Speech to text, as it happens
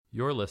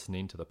You're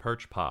listening to the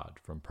Perch Pod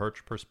from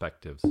Perch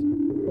Perspectives.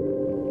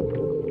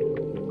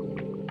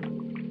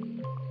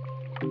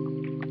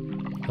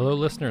 Hello,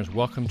 listeners.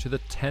 Welcome to the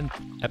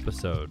 10th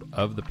episode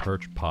of the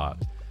Perch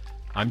Pod.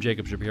 I'm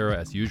Jacob Shapiro.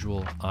 As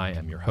usual, I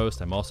am your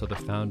host. I'm also the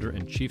founder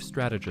and chief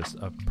strategist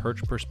of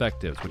Perch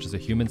Perspectives, which is a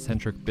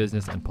human-centric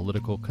business and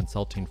political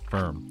consulting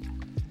firm.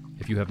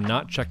 If you have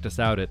not checked us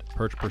out at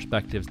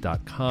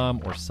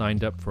perchperspectives.com or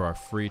signed up for our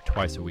free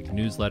twice-a-week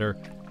newsletter,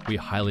 we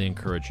highly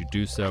encourage you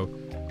do so.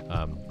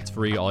 It's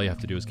free. All you have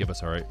to do is give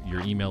us your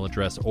email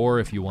address, or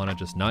if you want to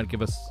just not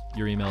give us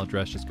your email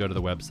address, just go to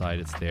the website.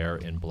 It's there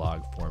in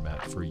blog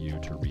format for you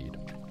to read.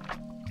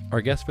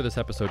 Our guest for this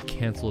episode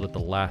canceled at the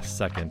last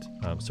second,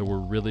 so we're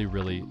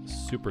really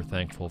super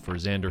thankful for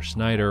Xander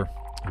Snyder,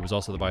 who is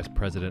also the vice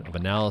president of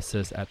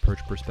analysis at Perch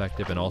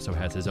Perspective and also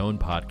has his own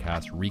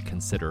podcast,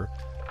 Reconsider.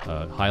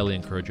 Highly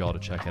encourage you all to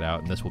check it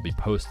out, and this will be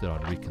posted on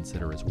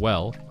Reconsider as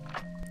well.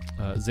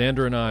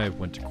 Xander and I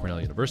went to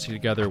Cornell University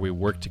together. We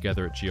worked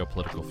together at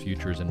Geopolitical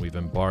Futures, and we've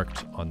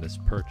embarked on this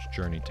Perch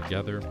journey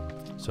together.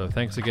 So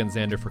thanks again,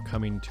 Xander, for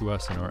coming to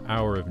us in our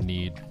hour of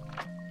need.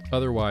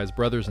 Otherwise,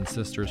 brothers and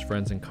sisters,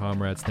 friends and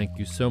comrades, thank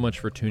you so much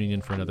for tuning in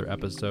for another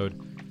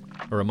episode.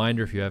 A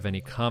reminder, if you have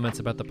any comments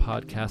about the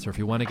podcast, or if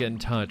you want to get in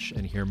touch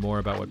and hear more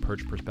about what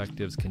Perch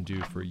Perspectives can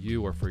do for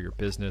you or for your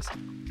business,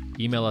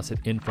 email us at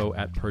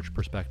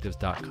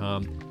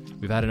info@perchperspectives.com.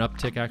 We've had an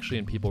uptick actually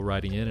in people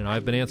writing in, and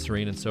I've been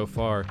answering, and so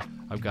far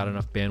I've got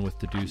enough bandwidth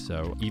to do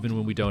so. Even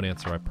when we don't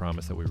answer, I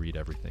promise that we read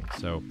everything.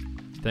 So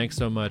thanks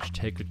so much.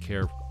 Take good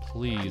care.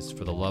 Please,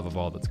 for the love of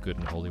all that's good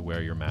and holy,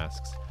 wear your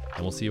masks,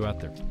 and we'll see you out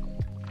there.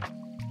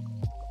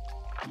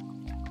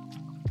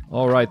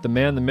 All right, the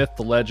man, the myth,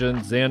 the legend,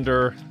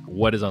 Xander,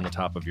 what is on the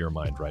top of your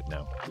mind right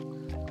now?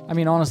 I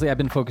mean, honestly, I've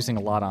been focusing a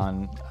lot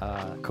on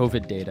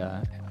COVID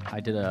data.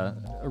 I did a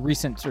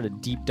recent sort of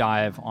deep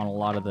dive on a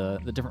lot of the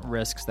different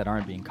risks that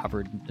aren't being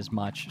covered as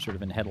much, sort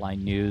of in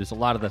headline news. A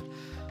lot of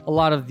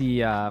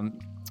the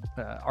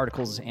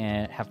articles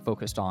have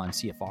focused on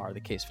CFR, the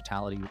case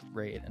fatality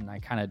rate, and I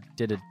kind of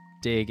did a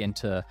dig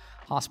into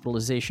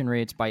hospitalization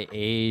rates by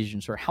age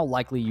and sort of how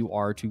likely you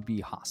are to be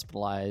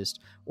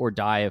hospitalized or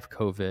die of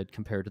COVID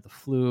compared to the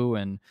flu.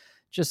 And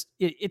just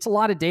it's a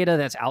lot of data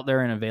that's out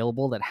there and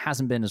available that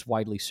hasn't been as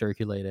widely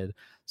circulated.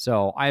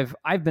 So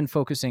I've been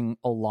focusing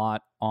a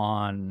lot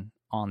on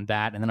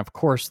that. And then of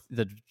course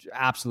the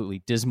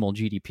absolutely dismal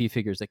GDP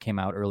figures that came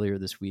out earlier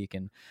this week,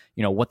 and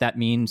you know what that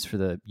means for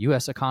the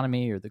US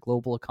economy or the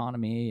global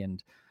economy,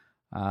 and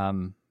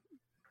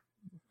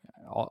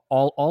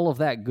all of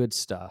that good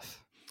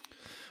stuff.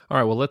 All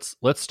right, well,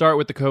 let's start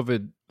with the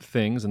COVID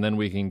things, and then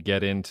we can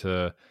get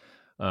into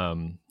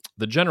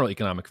the general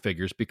economic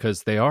figures,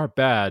 because they are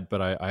bad,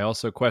 but I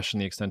also question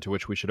the extent to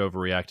which we should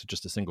overreact to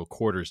just a single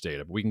quarter's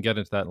data. But we can get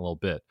into that in a little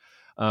bit.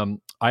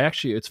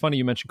 It's funny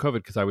you mentioned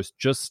COVID, because I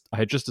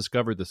had just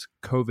discovered this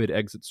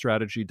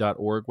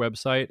covidexitstrategy.org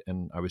website,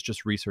 and I was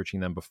just researching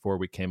them before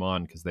we came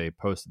on, because they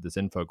posted this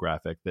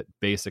infographic that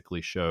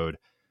basically showed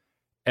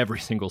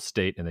every single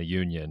state in the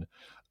union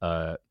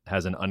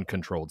has an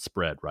uncontrolled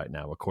spread right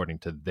now, according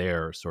to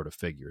their sort of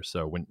figures.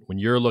 So when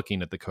you're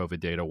looking at the COVID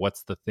data,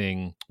 what's the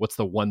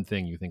one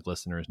thing you think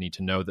listeners need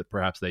to know that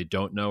perhaps they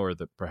don't know, or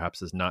that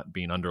perhaps is not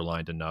being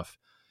underlined enough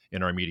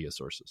in our media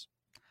sources?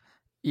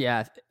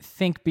 Yeah,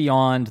 think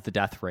beyond the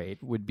death rate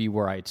would be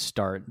where I'd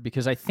start,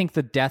 because I think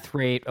the death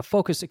rate, a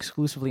focus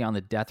exclusively on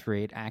the death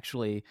rate,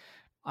 actually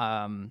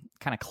kind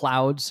of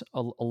clouds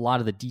a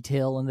lot of the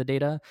detail in the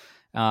data.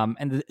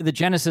 And the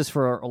genesis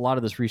for a lot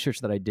of this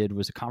research that I did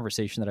was a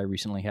conversation that I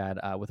recently had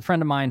with a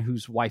friend of mine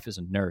whose wife is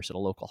a nurse at a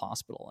local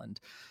hospital. And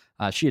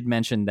she had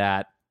mentioned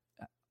that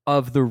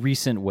of the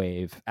recent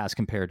wave, as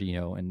compared to,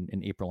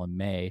 in April and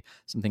May,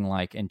 something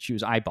like, and she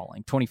was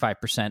eyeballing,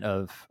 25%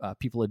 of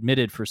people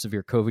admitted for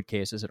severe COVID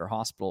cases at her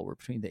hospital were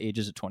between the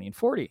ages of 20 and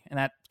 40. And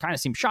that kind of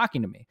seemed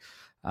shocking to me.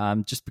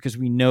 Just because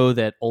we know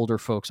that older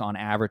folks on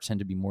average tend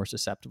to be more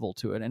susceptible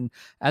to it. And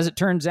as it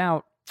turns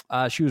out,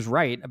 she was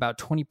right. About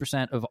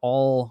 20% of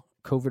all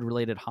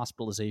COVID-related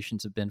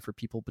hospitalizations have been for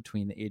people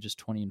between the ages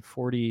 20 and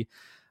 40.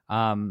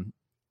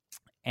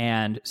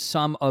 And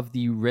some of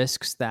the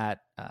risks that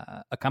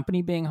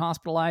accompany being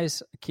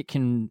hospitalized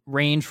can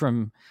range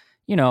from,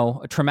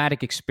 a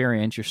traumatic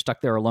experience. You're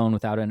stuck there alone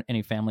without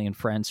any family and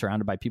friends,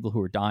 surrounded by people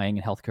who are dying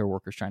and healthcare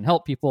workers trying to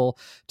help people,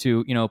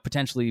 to,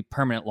 potentially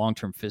permanent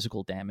long-term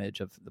physical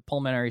damage of the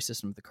pulmonary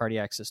system, the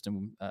cardiac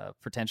system,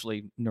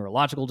 potentially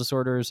neurological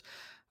disorders.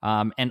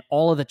 And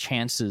all of the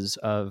chances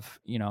of,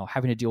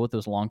 having to deal with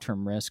those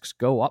long-term risks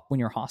go up when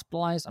you're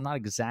hospitalized. I'm not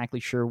exactly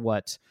sure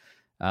what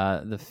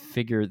the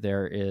figure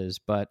there is,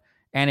 but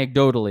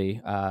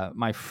anecdotally,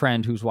 my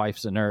friend whose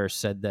wife's a nurse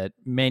said that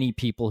many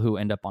people who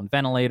end up on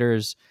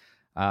ventilators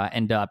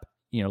end up,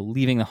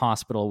 leaving the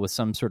hospital with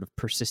some sort of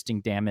persisting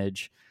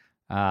damage,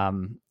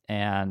 with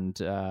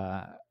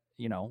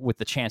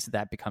the chance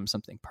that becomes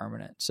something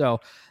permanent. So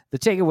the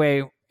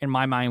takeaway in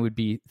my mind would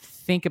be,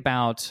 think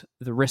about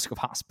the risk of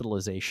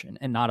hospitalization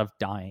and not of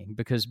dying,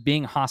 because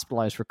being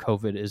hospitalized for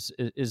COVID is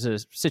a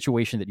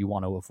situation that you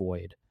want to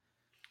avoid.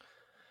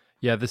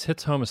 Yeah, this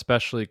hits home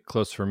especially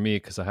close for me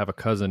because I have a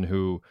cousin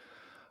who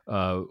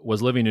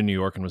was living in New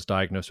York and was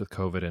diagnosed with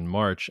COVID in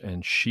March,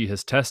 and she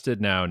has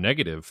tested now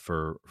negative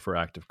for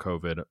active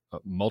COVID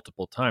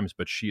multiple times,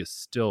 but she is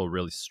still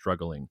really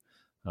struggling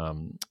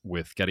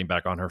with getting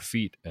back on her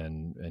feet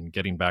and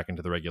getting back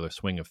into the regular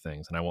swing of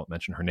things. And I won't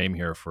mention her name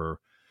here for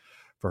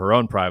her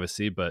own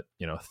privacy, but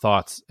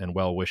thoughts and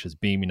well wishes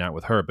beaming out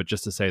with her. But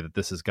just to say that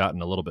this has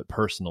gotten a little bit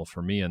personal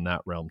for me in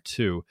that realm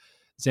too.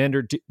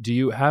 Xander, do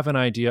you have an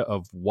idea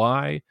of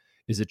why?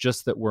 Is it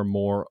just that we're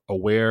more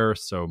aware,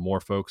 so more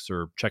folks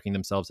are checking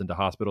themselves into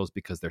hospitals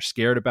because they're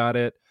scared about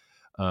it?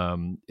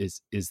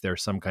 Is there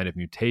some kind of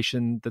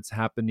mutation that's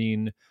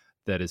happening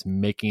that is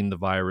making the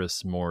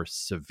virus more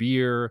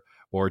severe,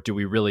 or do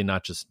we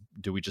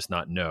just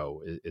not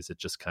know? Is it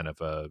just kind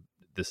of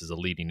this is a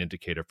leading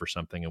indicator for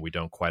something and we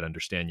don't quite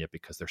understand yet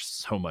because there's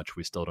so much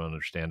we still don't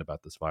understand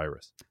about this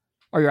virus?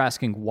 Are you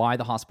asking why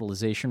the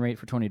hospitalization rate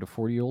for 20 to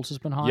 40-year-olds has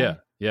been high?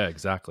 Yeah,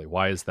 exactly.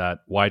 Why is that?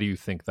 Why do you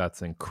think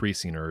that's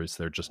increasing, or is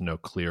there just no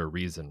clear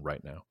reason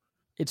right now?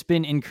 It's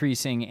been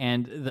increasing,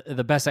 and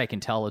the best I can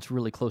tell, it's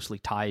really closely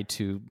tied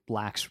to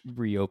lax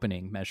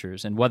reopening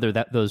measures, and whether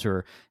those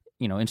are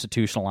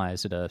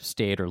institutionalized at a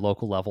state or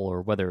local level,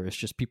 or whether it's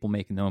just people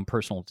making their own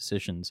personal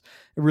decisions.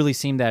 It really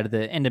seemed that at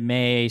the end of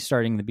May,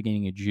 starting the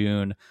beginning of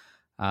June,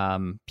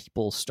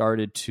 people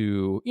started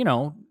to,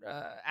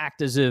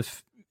 act as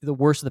if the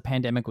worst of the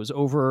pandemic was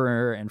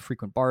over and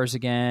frequent bars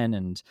again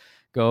and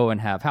go and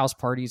have house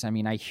parties. I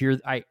mean,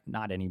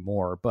 not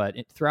anymore, but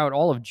throughout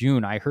all of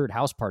June, I heard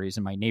house parties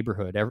in my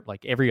neighborhood,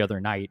 every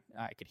other night.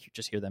 I could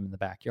just hear them in the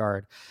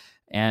backyard.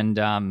 And,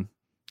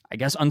 I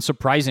guess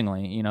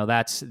unsurprisingly,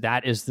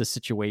 that is the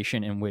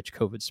situation in which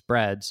COVID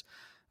spreads.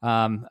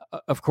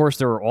 Of course,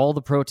 there were all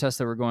the protests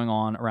that were going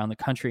on around the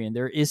country, and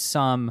there is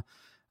some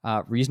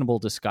reasonable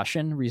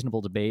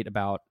debate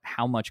about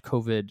how much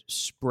COVID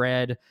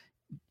spread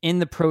in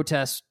the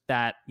protests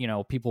that,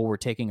 people were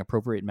taking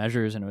appropriate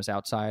measures and it was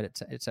outside,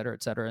 et cetera,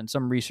 et cetera. And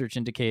some research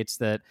indicates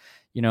that,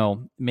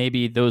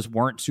 maybe those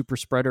weren't super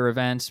spreader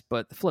events.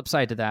 But the flip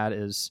side to that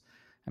is,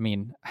 I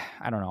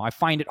don't know. I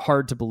find it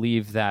hard to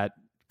believe that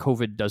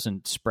COVID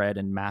doesn't spread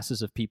in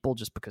masses of people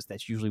just because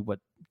that's usually what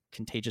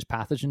contagious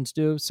pathogens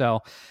do. So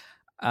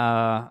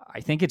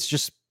I think it's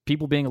just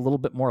people being a little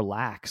bit more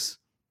lax.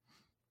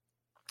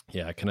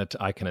 Yeah,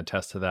 I can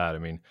attest to that. I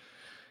mean,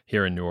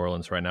 here in New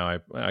Orleans right now,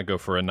 I go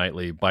for a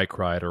nightly bike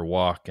ride or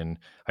walk, and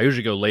I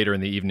usually go later in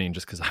the evening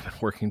just because I've been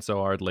working so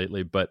hard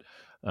lately. But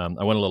I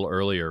went a little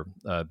earlier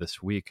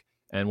this week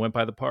and went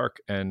by the park,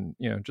 and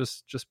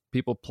just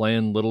people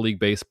playing Little League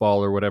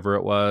baseball or whatever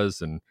it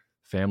was, and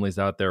families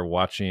out there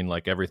watching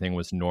like everything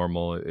was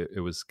normal. It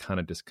was kind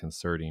of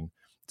disconcerting.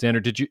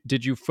 Xander,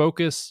 did you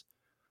focus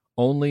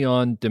only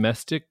on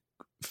domestic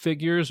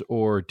figures,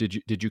 or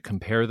did you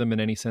compare them in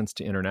any sense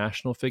to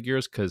international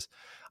figures? Because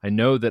I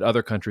know that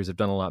other countries have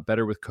done a lot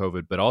better with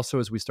COVID, but also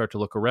as we start to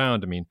look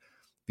around,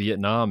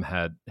 Vietnam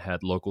had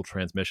local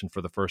transmission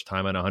for the first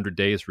time in 100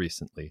 days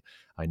recently.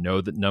 I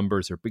know that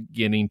numbers are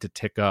beginning to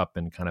tick up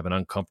in kind of an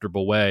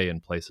uncomfortable way in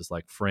places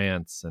like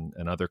France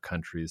and other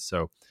countries.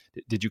 So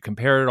did you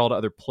compare it all to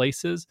other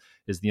places?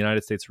 Is the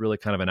United States really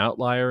kind of an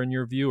outlier in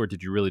your view, or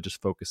did you really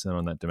just focus in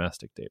on that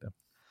domestic data?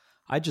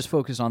 I just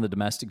focus on the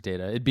domestic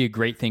data. It'd be a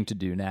great thing to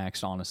do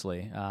next,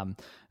 honestly.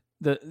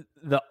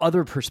 The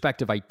other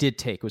perspective I did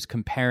take was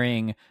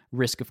comparing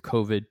risk of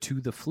COVID to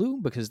the flu,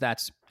 because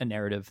that's a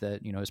narrative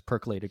that has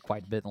percolated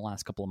quite a bit in the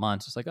last couple of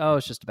months. It's like, oh,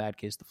 it's just a bad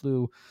case of the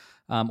flu,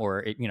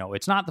 or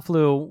it's not the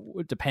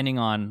flu, depending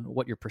on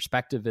what your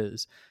perspective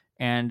is.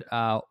 And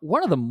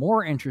one of the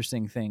more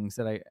interesting things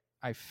that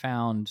I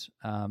found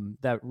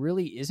that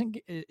really isn't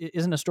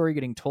a story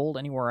getting told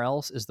anywhere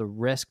else is the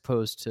risk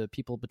posed to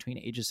people between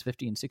ages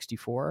 50 and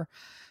 64,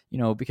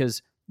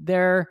 because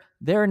they're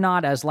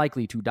not as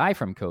likely to die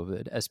from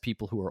COVID as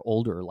people who are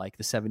older, like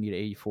the 70 to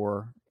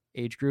 84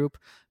 age group.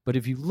 But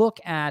if you look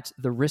at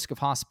the risk of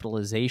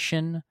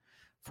hospitalization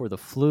for the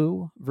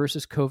flu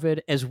versus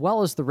COVID, as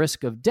well as the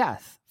risk of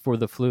death for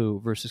the flu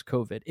versus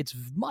COVID, it's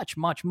much,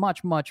 much,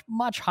 much, much,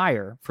 much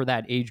higher for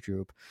that age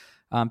group.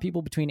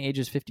 People between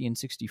ages 50 and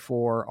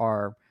 64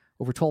 are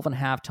over 12 and a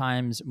half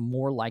times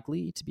more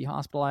likely to be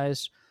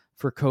hospitalized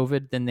for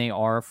COVID than they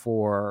are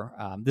for,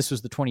 this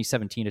was the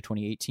 2017 to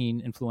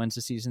 2018 influenza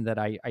season that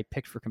I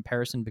picked for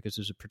comparison because it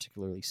was a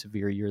particularly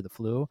severe year of the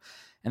flu.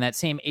 And that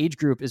same age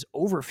group is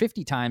over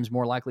 50 times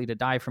more likely to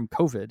die from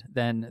COVID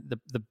than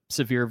the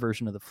severe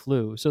version of the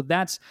flu. So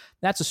that's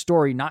a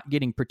story not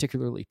getting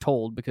particularly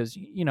told because,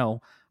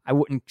 I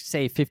wouldn't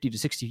say 50 to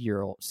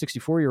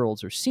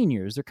 64-year-olds are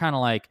seniors. They're kind of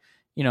like,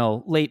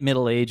 late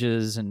middle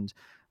ages, and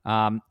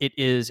it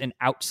is an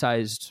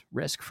outsized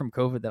risk from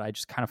COVID that I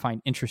just kind of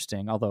find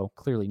interesting, although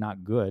clearly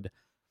not good.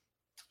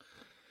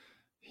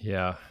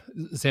 Yeah.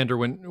 Xander,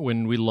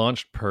 when we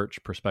launched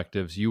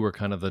Perspectives, you were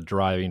kind of the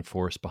driving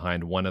force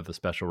behind one of the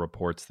special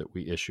reports that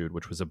we issued,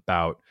 which was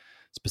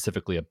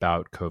specifically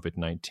about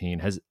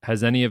COVID-19.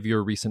 Has any of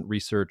your recent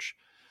research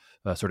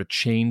sort of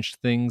changed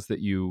things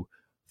that you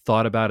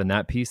thought about in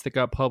that piece that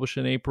got published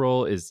in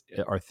April?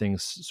 Are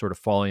things sort of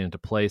falling into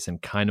place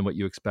and kind of what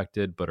you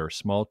expected, but are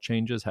small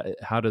changes?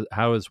 How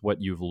does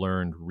what you've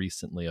learned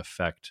recently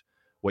affect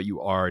what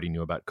you already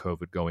knew about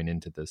COVID going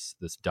into this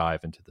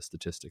dive into the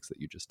statistics that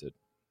you just did?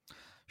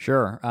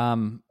 Sure.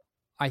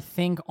 I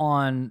think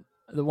on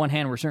the one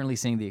hand, we're certainly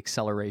seeing the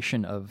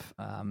acceleration of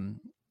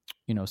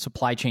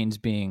supply chains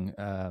being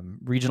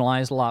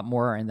regionalized a lot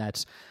more, and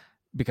that's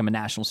become a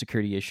national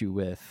security issue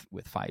with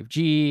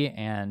 5G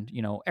and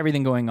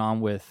everything going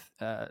on with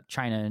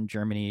China and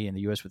Germany and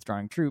the U.S.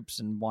 withdrawing troops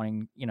and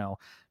wanting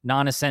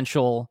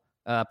non-essential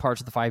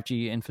parts of the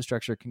 5G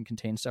infrastructure can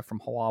contain stuff from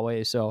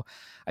Huawei. So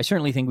I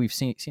certainly think we've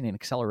seen an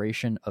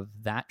acceleration of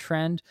that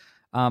trend.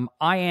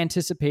 I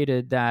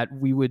anticipated that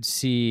we would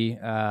see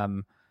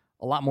a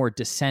lot more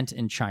dissent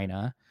in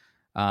China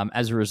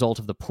as a result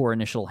of the poor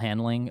initial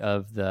handling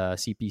of the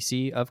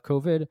CPC of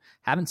COVID.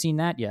 Haven't seen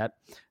that yet.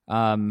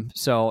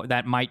 So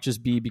that might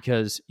just be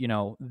because,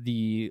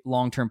 the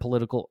long-term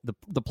political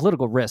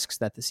risks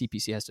that the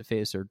CPC has to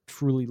face are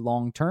truly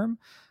long-term,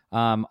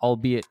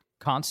 albeit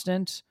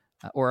constant,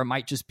 or it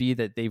might just be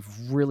that they've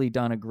really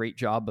done a great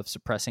job of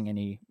suppressing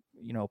any,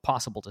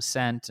 possible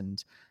dissent.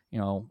 And,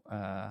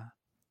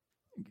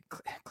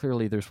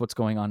 clearly there's what's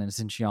going on in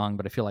Xinjiang,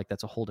 but I feel like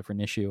that's a whole different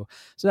issue.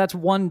 So that's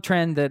one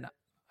trend that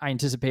I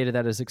anticipated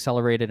that has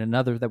accelerated,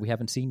 another that we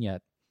haven't seen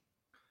yet.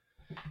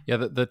 Yeah,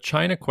 the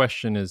China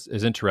question is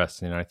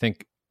interesting. And I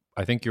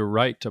think you're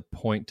right to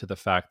point to the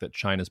fact that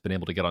China's been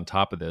able to get on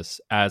top of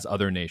this as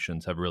other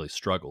nations have really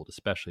struggled,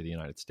 especially the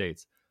United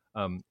States.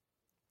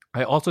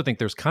 I also think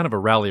there's kind of a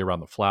rally around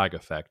the flag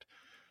effect,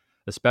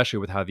 especially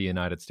with how the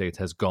United States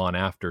has gone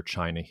after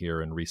China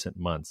here in recent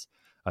months.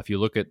 If you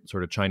look at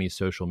sort of Chinese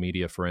social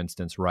media, for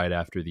instance, right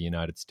after the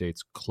United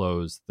States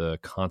closed the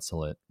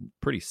consulate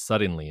pretty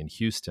suddenly in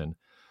Houston,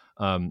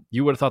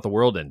 you would have thought the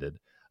world ended.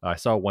 I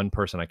saw one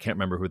person, I can't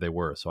remember who they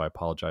were, so I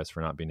apologize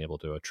for not being able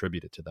to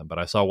attribute it to them. But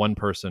I saw one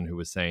person who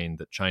was saying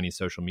that Chinese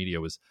social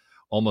media was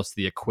almost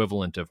the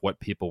equivalent of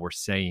what people were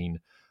saying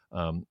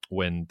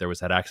when there was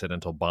that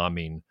accidental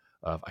bombing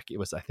of, I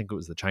think it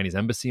was the Chinese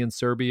embassy in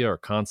Serbia or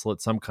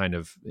consulate, some kind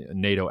of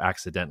NATO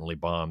accidentally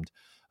bombed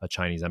a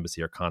Chinese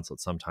embassy or consulate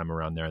sometime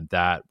around there. And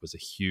that was a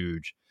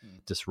huge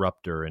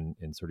disruptor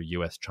in sort of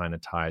U.S.-China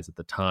ties at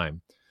the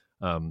time.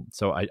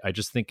 So I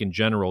just think in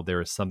general,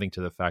 there is something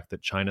to the fact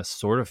that China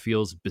sort of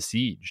feels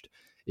besieged.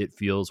 It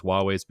feels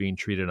Huawei is being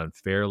treated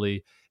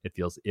unfairly. It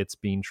feels it's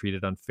being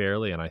treated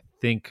unfairly. And I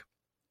think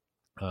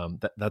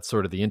that's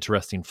sort of the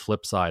interesting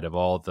flip side of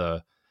all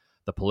the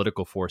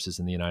political forces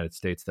in the United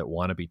States that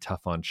want to be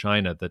tough on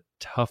China. The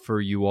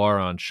tougher you are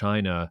on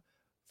China,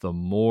 the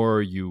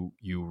more you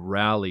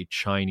rally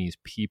Chinese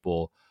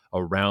people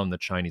around the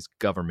Chinese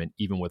government,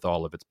 even with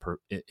all of its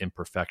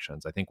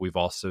imperfections. I think we've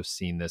also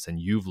seen this, and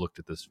you've looked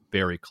at this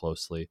very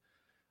closely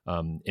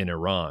in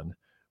Iran,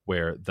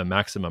 where the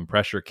maximum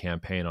pressure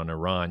campaign on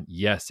Iran,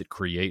 yes, it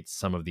creates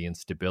some of the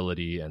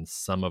instability and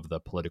some of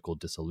the political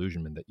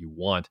disillusionment that you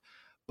want,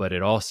 but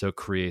it also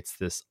creates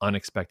this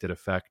unexpected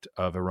effect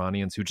of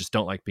Iranians who just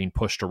don't like being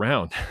pushed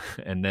around.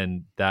 And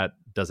then that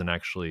doesn't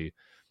actually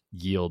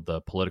yield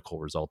the political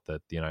result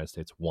that the United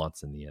States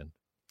wants in the end.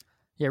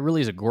 Yeah, it really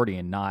is a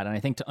Gordian knot. And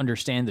I think to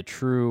understand the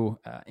true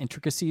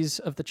intricacies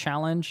of the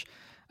challenge,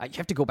 you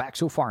have to go back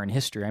so far in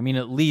history. I mean,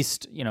 at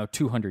least,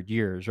 200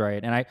 years,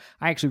 right? And I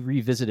actually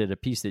revisited a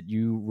piece that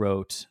you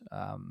wrote.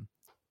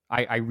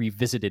 I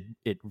revisited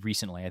it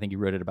recently. I think you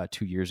wrote it about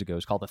 2 years ago.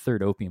 It's called The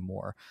Third Opium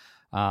War.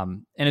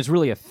 And it's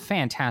really a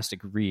fantastic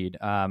read.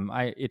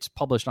 It's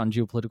published on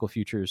Geopolitical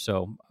Futures,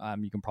 so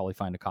you can probably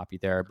find a copy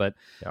there. But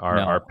yeah,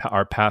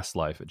 our past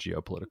life at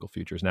Geopolitical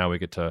Futures, now we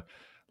get to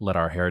let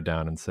our hair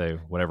down and say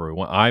whatever we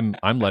want.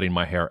 I'm letting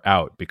my hair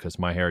out because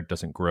my hair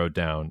doesn't grow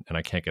down and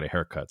I can't get a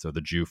haircut. So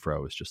the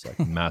Jufro is just like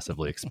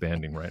massively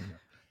expanding right now.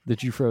 The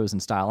Jufro is in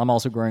style. I'm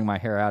also growing my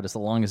hair out as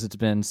long as it's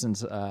been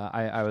since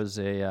I was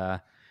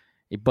a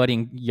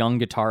budding young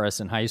guitarist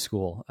in high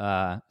school.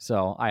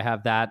 So I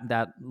have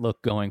that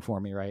look going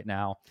for me right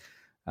now.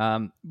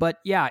 But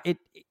yeah,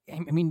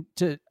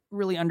 to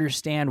really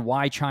understand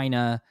why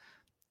China,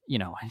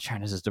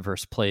 China's a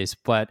diverse place,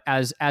 but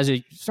as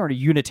a sort of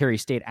unitary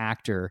state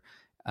actor,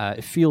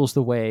 it feels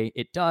the way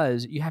it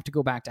does. You have to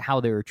go back to how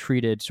they were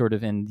treated sort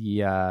of in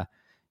the,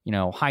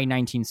 high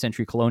 19th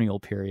century colonial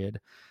period.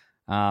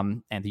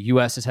 And the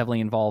U.S. is heavily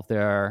involved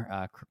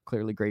there.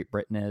 Clearly Great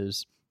Britain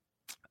is.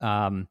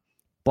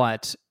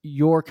 But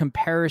your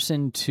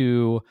comparison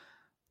to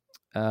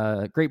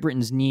Great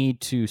Britain's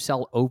need to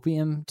sell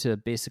opium to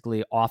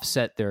basically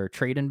offset their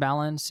trade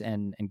imbalance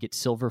and get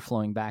silver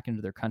flowing back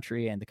into their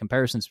country, and the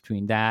comparisons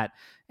between that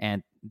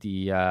and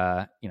the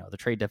the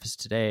trade deficit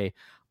today,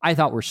 I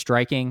thought were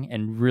striking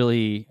and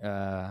really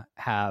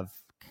have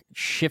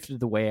shifted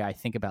the way I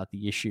think about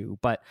the issue.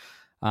 But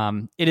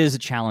it is a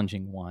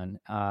challenging one,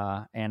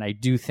 and I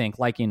do think,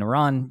 like in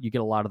Iran, you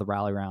get a lot of the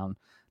rally around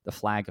the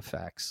flag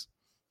effects.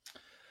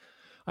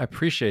 I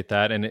appreciate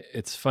that. And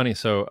it's funny.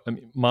 So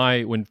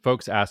when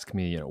folks ask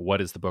me,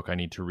 what is the book I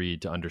need to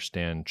read to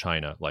understand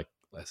China, like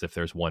as if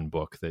there's one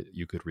book that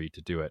you could read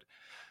to do it,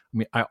 I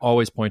mean, I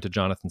always point to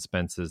Jonathan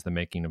Spence's The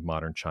Making of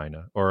Modern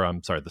China, or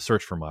I'm sorry, The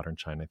Search for Modern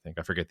China, I think.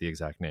 I forget the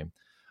exact name.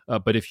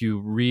 But if you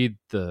read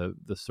the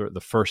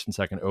first and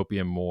second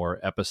Opium War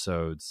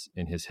episodes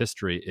in his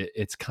history,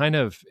 it's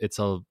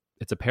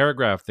a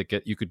paragraph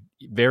that you could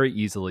very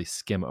easily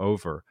skim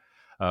over.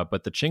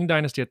 But the Qing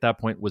dynasty at that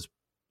point was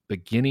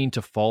beginning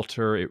to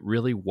falter. It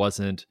really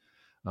wasn't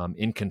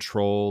in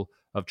control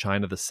of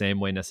China the same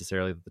way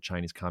necessarily that the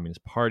Chinese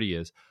Communist Party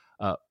is.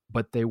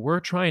 But they were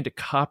trying to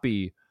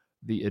copy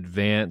the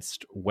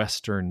advanced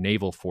Western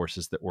naval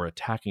forces that were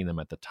attacking them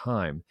at the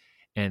time.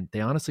 And they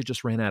honestly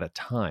just ran out of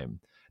time.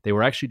 They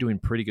were actually doing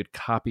pretty good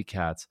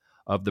copycats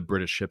of the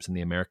British ships and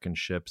the American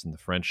ships and the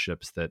French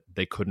ships that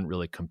they couldn't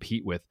really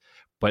compete with,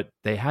 but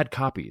they had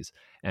copies.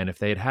 And if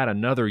they had had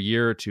another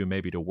year or two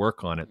maybe to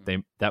work on it,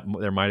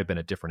 there might have been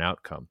a different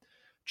outcome.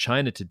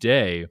 China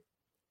today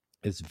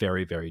is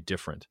very, very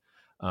different.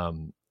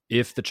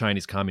 If the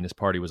Chinese Communist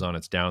Party was on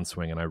its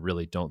downswing, and I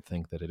really don't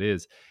think that it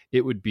is,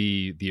 it would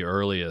be the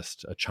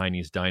earliest a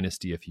Chinese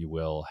dynasty, if you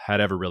will,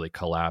 had ever really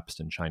collapsed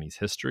in Chinese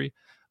history.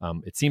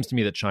 It seems to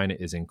me that China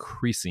is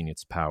increasing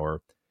its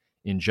power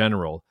in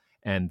general,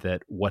 and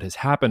that what has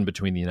happened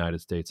between the United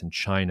States and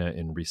China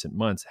in recent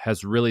months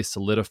has really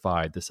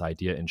solidified this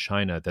idea in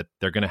China that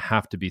they're going to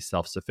have to be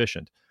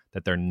self-sufficient,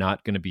 that they're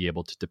not going to be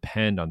able to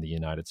depend on the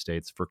United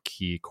States for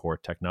key core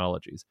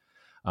technologies.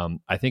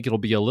 I think it'll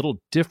be a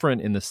little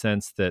different in the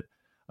sense that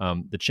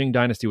the Qing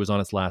dynasty was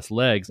on its last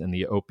legs and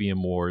the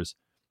Opium Wars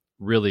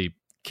really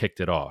kicked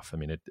it off. I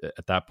mean,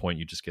 at that point,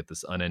 you just get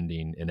this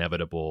unending,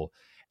 inevitable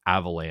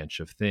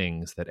avalanche of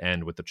things that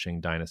end with the Qing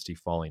dynasty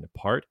falling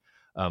apart.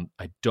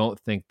 I don't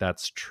think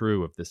that's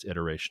true of this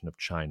iteration of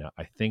China.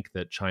 I think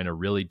that China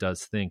really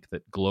does think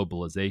that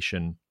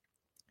globalization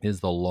is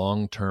the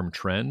long-term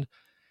trend,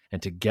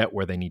 and to get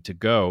where they need to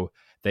go,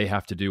 they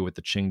have to do what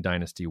the Qing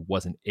dynasty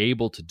wasn't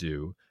able to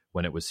do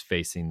when it was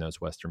facing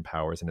those Western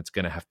powers, and it's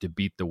going to have to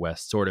beat the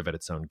West sort of at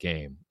its own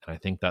game. And I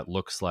think that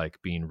looks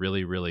like being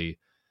really, really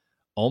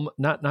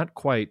not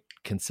quite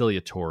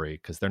conciliatory,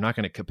 because they're not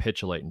going to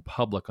capitulate in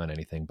public on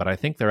anything, but I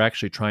think they're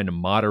actually trying to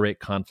moderate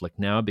conflict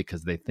now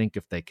because they think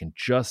if they can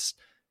just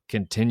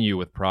continue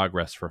with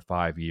progress for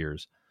 5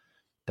 years,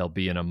 they'll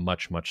be in a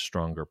much, much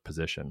stronger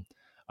position.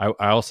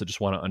 I also just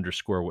want to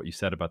underscore what you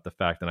said about the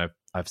fact, and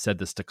I've said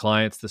this to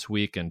clients this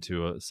week and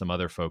to some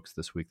other folks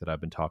this week that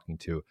I've been talking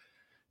to,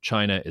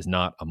 China is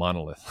not a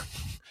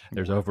monolith.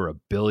 There's over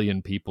 1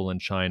 billion people in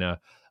China.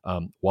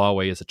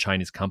 Huawei is a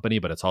Chinese company,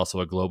 but it's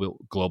also a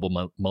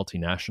global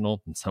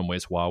multinational. In some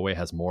ways, Huawei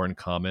has more in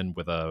common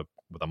with a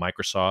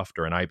Microsoft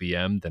or an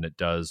IBM than it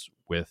does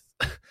with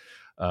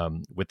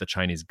the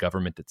Chinese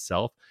government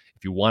itself.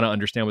 If you want to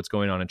understand what's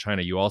going on in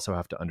China, you also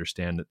have to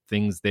understand that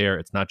things there,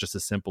 it's not just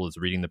as simple as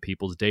reading the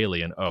People's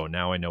Daily and, oh,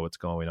 now I know what's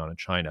going on in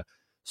China.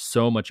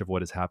 So much of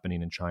what is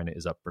happening in China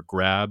is up for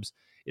grabs,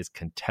 is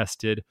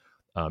contested,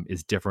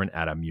 is different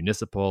at a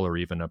municipal or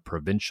even a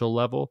provincial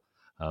level.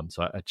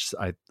 So I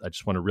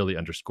just want to really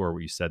underscore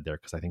what you said there,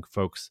 because I think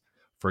folks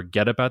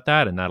forget about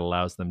that, and that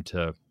allows them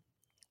to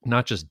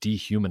not just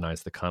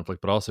dehumanize the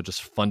conflict, but also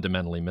just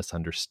fundamentally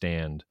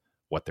misunderstand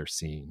what they're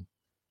seeing.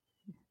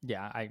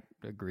 Yeah, I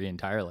agree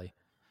entirely.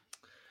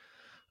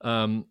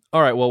 All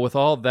right. Well, with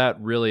all that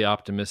really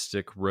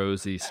optimistic,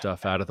 rosy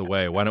stuff out of the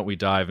way, why don't we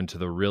dive into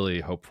the really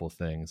hopeful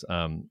things,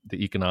 the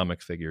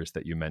economic figures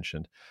that you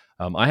mentioned.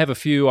 I have a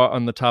few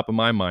on the top of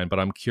my mind, but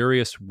I'm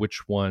curious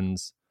which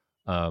ones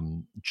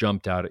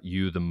jumped out at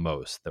you the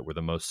most, that were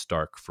the most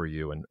stark for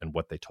you, and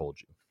what they told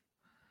you.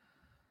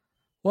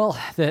 Well,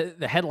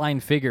 the headline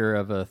figure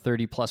of a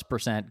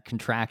 30+%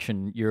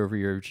 contraction year over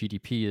year of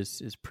GDP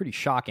is pretty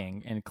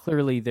shocking, and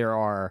clearly there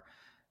are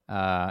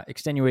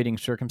extenuating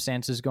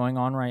circumstances going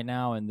on right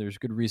now, and there's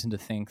good reason to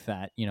think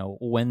that, you know,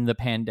 when the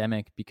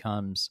pandemic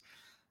becomes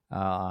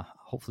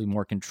hopefully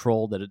more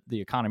controlled, that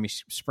the economy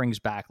springs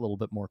back a little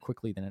bit more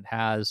quickly than it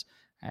has.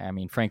 I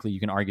mean, frankly, you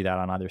can argue that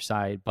on either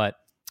side, but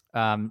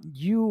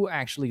you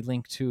actually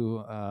linked to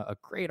a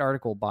great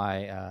article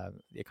by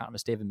the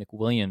economist David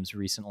McWilliams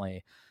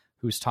recently,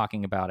 who's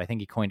talking about, I think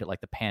he coined it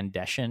like the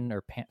pandession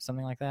or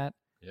something like that.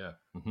 Yeah.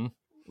 Mm-hmm.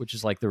 Which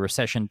is like the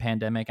recession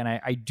pandemic. And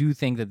I do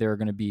think that there are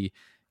going to be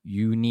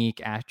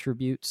unique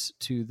attributes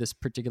to this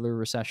particular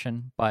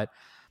recession, but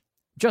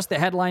just the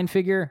headline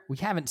figure, we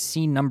haven't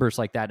seen numbers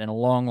like that in a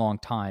long, long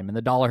time. And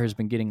the dollar has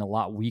been getting a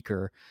lot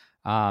weaker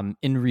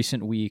in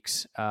recent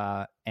weeks.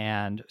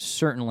 And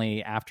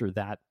certainly after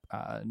that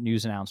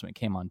news announcement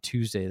came on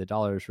Tuesday, the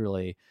dollar has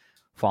really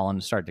fallen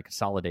and started to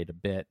consolidate a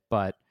bit.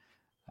 But,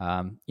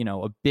 you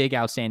know, a big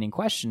outstanding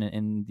question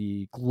in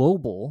the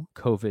global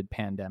COVID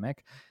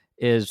pandemic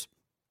is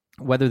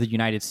whether the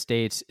United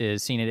States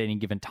is seen at any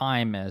given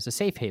time as a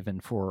safe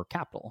haven for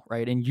capital,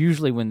 right? And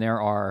usually when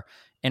there are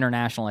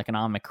international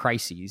economic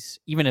crises,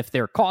 even if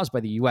they're caused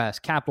by the U.S.,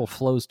 capital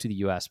flows to the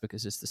U.S.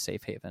 because it's the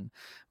safe haven,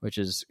 which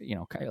is, you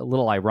know, a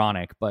little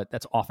ironic, but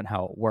that's often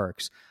how it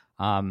works.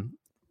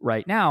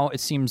 Right now,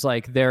 it seems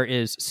like there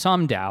is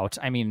some doubt.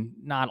 I mean,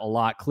 not a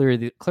lot.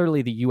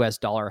 Clearly the U.S.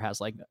 dollar has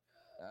like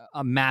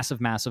a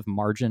massive, massive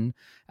margin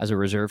as a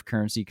reserve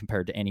currency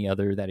compared to any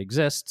other that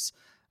exists.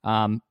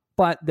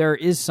 But there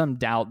is some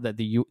doubt that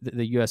the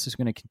U.S. is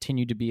going to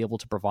continue to be able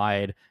to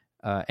provide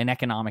an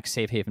economic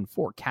safe haven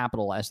for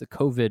capital as the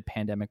COVID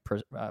pandemic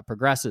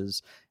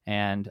progresses.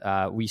 And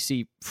we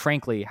see,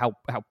 frankly, how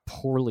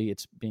poorly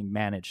it's being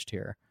managed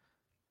here.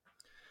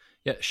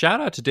 Yeah, shout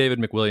out to David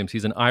McWilliams.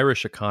 He's an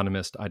Irish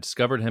economist. I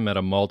discovered him at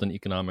a Malden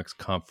economics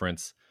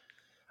conference,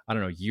 I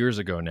don't know, years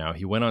ago now.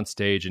 He went on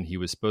stage and he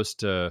was supposed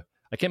to,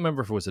 I can't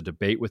remember if it was a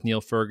debate with Neil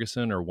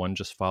Ferguson or one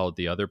just followed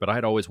the other, but I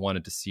had always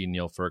wanted to see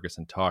Neil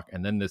Ferguson talk.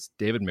 And then this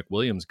David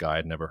McWilliams guy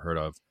I'd never heard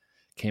of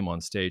came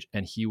on stage,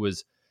 and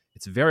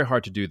it's very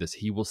hard to do this.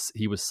 He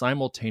was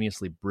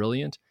simultaneously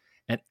brilliant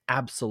and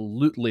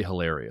absolutely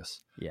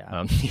hilarious.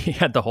 Yeah. He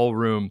had the whole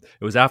room.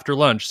 It was after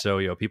lunch,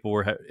 so people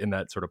were in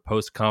that sort of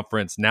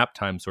post-conference nap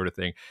time sort of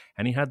thing,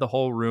 and he had the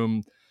whole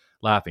room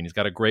laughing. He's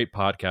got a great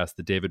podcast,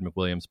 the David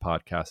McWilliams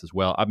podcast as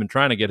well. I've been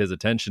trying to get his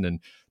attention and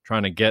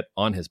trying to get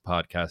on his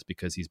podcast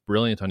because he's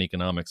brilliant on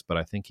economics, but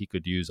I think he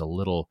could use a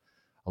little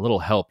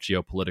help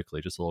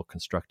geopolitically, just a little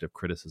constructive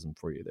criticism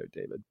for you there,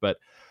 David. But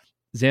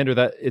Xander,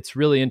 that it's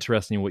really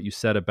interesting what you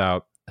said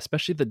about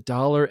especially the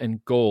dollar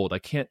and gold. I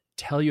can't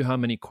tell you how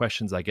many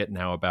questions I get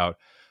now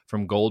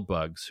from gold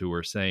bugs who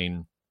are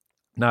saying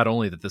not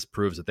only that this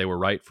proves that they were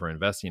right for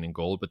investing in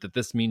gold, but that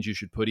this means you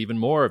should put even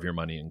more of your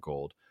money in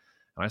gold.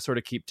 And I sort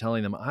of keep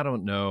telling them, I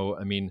don't know.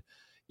 I mean,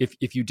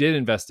 if you did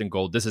invest in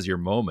gold, this is your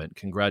moment.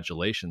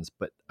 Congratulations.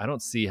 But I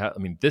don't see how,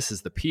 this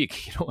is the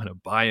peak. You don't want to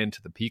buy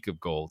into the peak of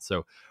gold.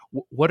 So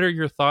what are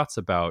your thoughts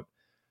about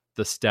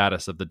the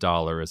status of the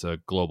dollar as a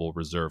global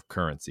reserve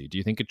currency? Do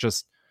you think it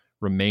just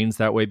remains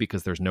that way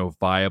because there's no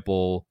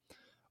viable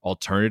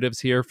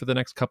alternatives here for the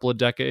next couple of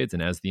decades?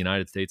 And as the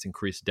United States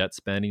increase debt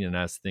spending and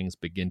as things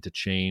begin to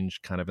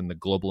change kind of in the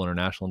global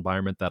international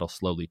environment, that'll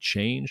slowly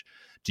change.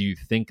 Do you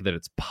think that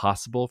it's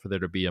possible for there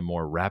to be a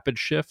more rapid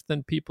shift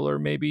than people are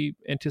maybe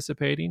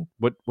anticipating?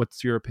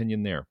 What's your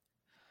opinion there?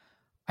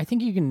 I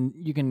think you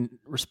can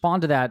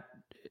respond to that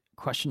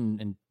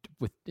question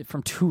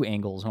from two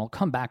angles, and I'll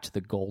come back to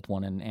the gold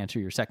one and answer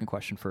your second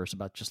question first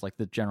about just like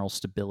the general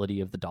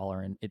stability of the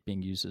dollar and it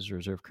being used as a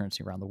reserve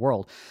currency around the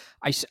world.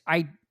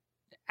 I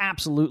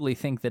absolutely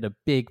think that a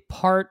big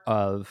part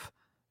of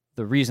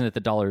the reason that the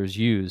dollar is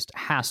used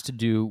has to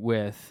do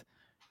with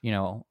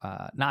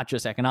not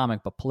just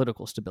economic but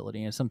political stability,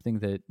 and it's something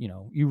that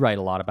you write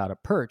a lot about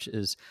at Perch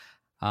is.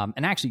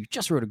 And actually, you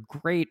just wrote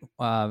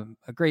a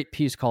great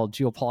piece called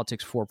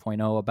Geopolitics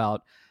 4.0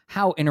 about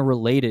how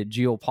interrelated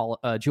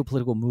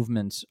geopolitical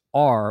movements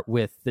are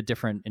with the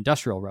different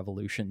industrial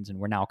revolutions, and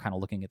we're now kind of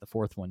looking at the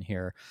fourth one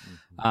here.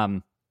 Mm-hmm.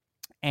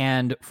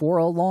 And for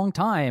a long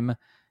time,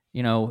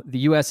 the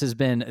U.S. has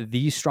been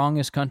the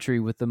strongest country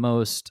with the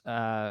most,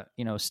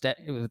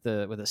 with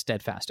a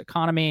steadfast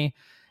economy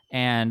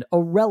and a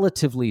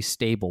relatively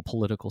stable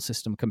political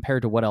system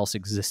compared to what else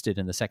existed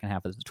in the second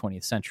half of the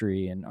 20th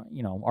century and,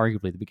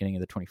 arguably the beginning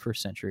of the 21st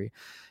century.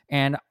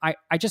 And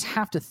I just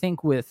have to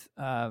think with,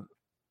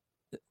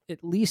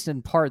 at least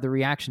in part, the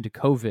reaction to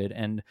COVID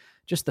and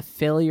just the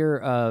failure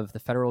of the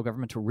federal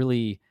government to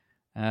really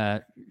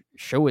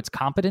show its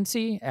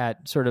competency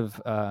at sort of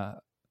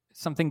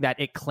something that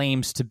it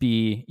claims to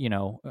be,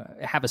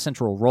 have a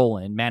central role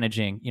in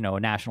managing, a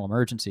national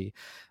emergency,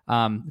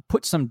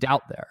 put some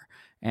doubt there.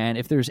 And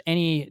if there's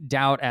any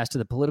doubt as to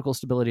the political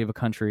stability of a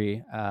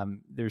country,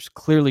 there's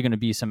clearly going to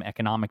be some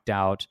economic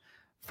doubt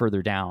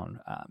further down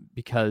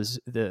because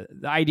the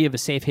idea of a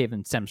safe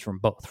haven stems from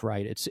both,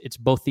 right? It's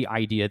both the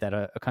idea that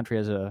a country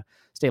has a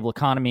stable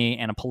economy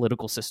and a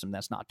political system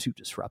that's not too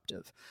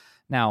disruptive.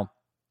 Now,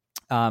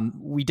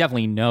 we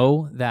definitely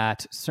know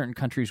that certain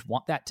countries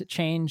want that to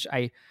change.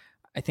 I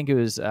think it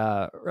was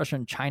Russia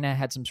and China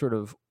had some sort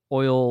of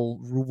oil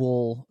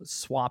ruble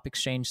swap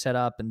exchange set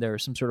up, and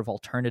there's some sort of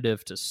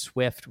alternative to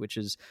SWIFT, which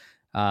is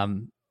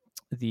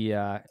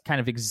the kind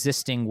of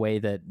existing way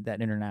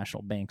that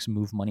international banks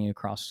move money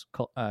across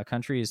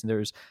countries. And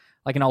there's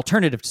like an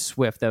alternative to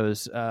SWIFT that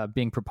was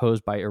being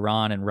proposed by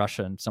Iran and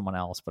Russia and someone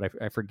else, but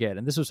I forget.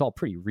 And this was all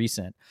pretty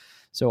recent.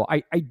 So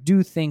I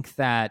do think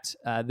that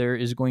there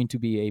is going to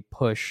be a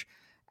push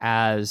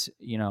as,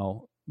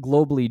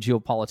 globally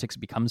geopolitics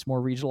becomes more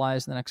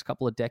regionalized in the next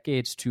couple of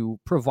decades to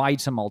provide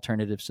some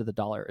alternatives to the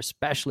dollar,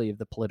 especially if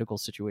the political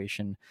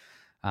situation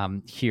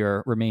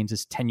here remains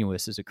as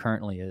tenuous as it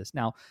currently is.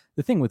 Now,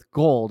 the thing with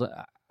gold,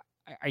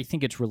 I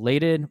think it's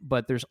related,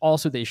 but there's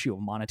also the issue of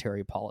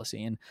monetary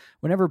policy. And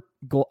whenever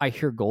I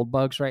hear gold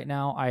bugs right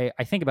now,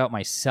 I think about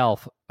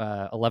myself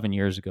 11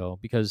 years ago,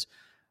 because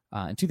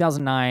in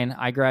 2009,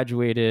 I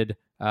graduated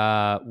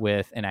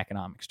with an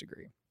economics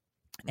degree.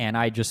 And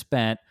I just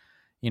spent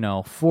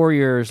 4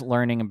 years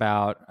learning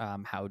about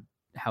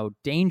how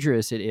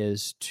dangerous it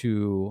is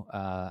to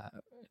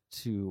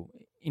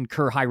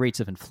incur high rates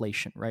of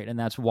inflation, right? And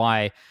that's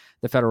why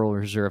the Federal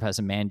Reserve has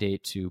a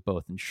mandate to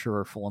both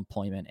ensure full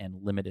employment and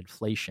limit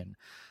inflation.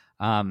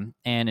 And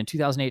in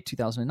 2008,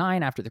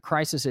 2009, after the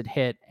crisis had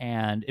hit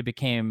and it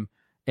became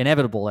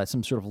inevitable that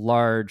some sort of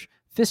large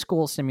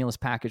fiscal stimulus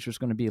package was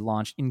going to be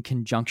launched in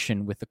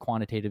conjunction with the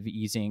quantitative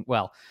easing.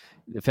 Well,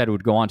 the Fed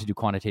would go on to do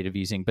quantitative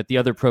easing, but the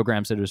other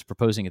programs that it was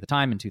proposing at the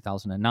time in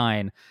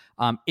 2009,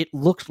 it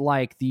looked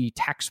like the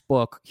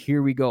textbook,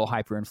 here we go,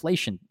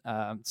 hyperinflation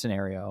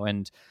scenario.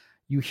 And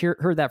you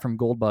heard that from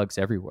gold bugs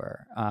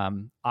everywhere.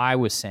 I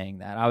was saying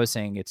that. I was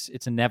saying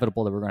it's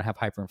inevitable that we're going to have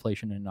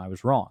hyperinflation, and I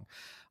was wrong.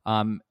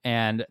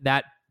 And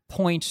that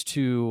points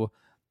to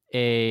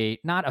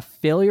not a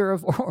failure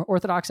of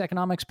orthodox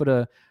economics, but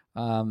a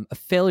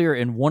failure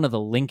in one of the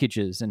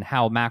linkages in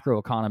how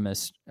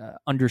macroeconomists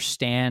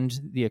understand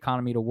the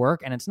economy to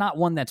work, and it's not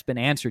one that's been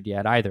answered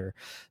yet either.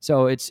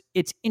 So it's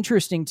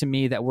interesting to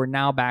me that we're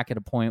now back at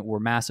a point where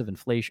massive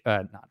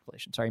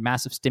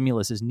massive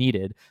stimulus is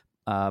needed,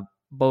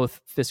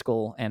 both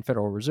fiscal and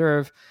Federal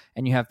Reserve,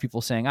 and you have people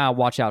saying,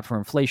 watch out for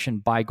inflation,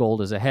 buy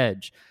gold as a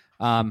hedge.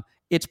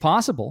 It's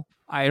possible.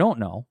 I don't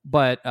know,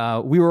 but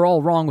we were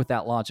all wrong with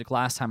that logic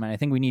last time, and I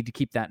think we need to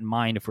keep that in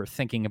mind if we're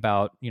thinking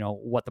about,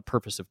 what the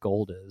purpose of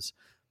gold is.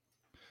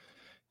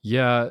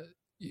 Yeah,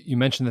 you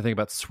mentioned the thing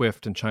about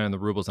SWIFT and China and the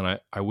rubles, and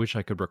I wish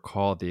I could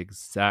recall the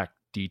exact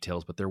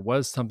details, but there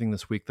was something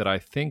this week that I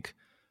think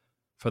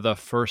for the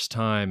first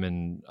time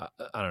in,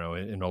 I don't know,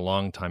 in a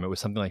long time, it was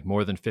something like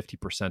more than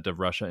 50% of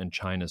Russia and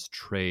China's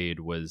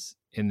trade was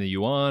in the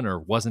yuan or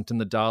wasn't in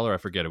the dollar. I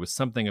forget. It was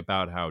something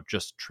about how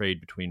just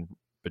trade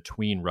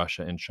between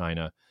Russia and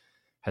China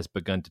has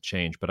begun to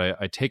change. But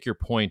I take your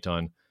point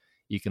on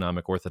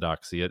economic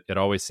orthodoxy. It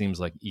always seems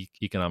like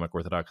economic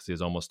orthodoxy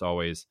is almost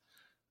always,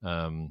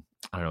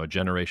 a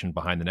generation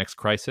behind the next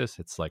crisis.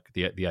 It's like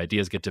the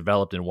ideas get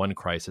developed in one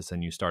crisis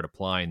and you start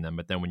applying them.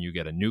 But then when you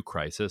get a new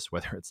crisis,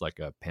 whether it's like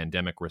a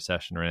pandemic,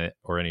 recession,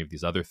 or any of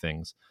these other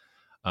things,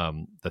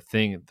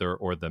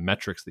 the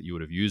metrics that you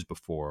would have used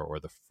before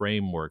or the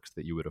frameworks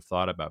that you would have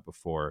thought about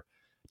before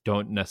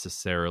don't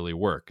necessarily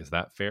work. Is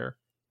that fair?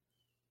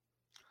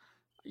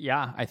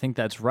 Yeah, I think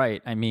that's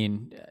right. I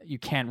mean, you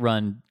can't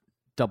run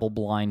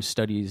double-blind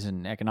studies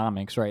in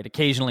economics, right?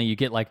 Occasionally you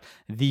get like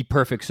the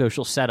perfect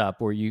social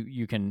setup where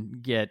you can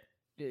get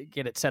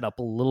it set up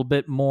a little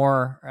bit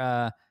more,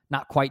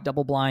 not quite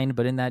double-blind,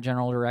 but in that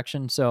general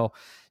direction. So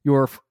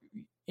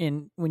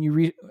when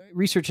you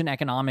research in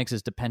economics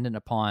is dependent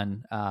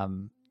upon,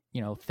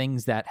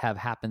 things that have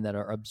happened that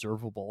are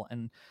observable.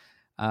 And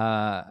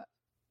that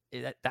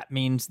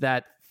means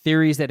that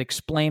theories that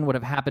explain what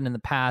have happened in the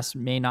past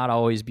may not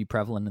always be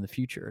prevalent in the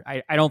future.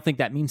 I don't think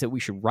that means that we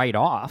should write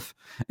off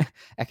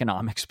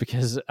economics,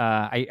 because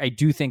I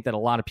do think that a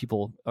lot of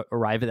people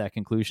arrive at that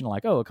conclusion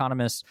like,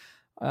 economists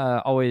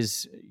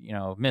always,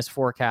 miss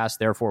forecasts,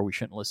 therefore we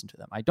shouldn't listen to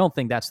them. I don't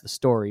think that's the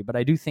story, but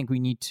I do think we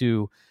need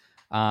to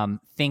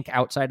think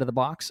outside of the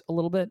box a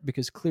little bit,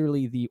 because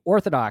clearly the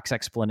orthodox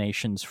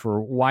explanations for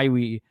why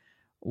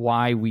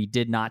we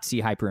did not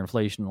see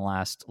hyperinflation in the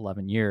last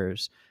 11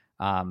 years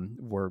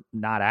were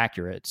not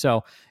accurate.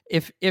 So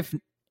if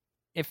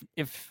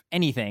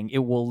anything, it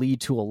will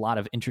lead to a lot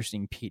of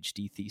interesting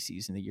PhD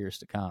theses in the years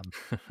to come.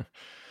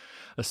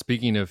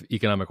 Speaking of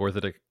economic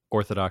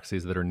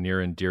orthodoxies that are near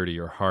and dear to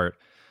your heart,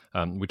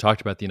 we talked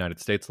about the United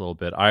States a little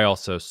bit. I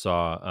also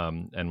saw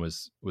and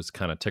was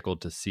kind of tickled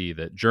to see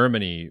that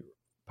Germany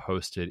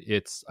posted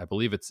its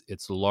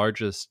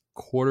largest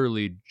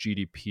quarterly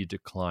GDP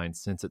decline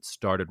since it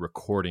started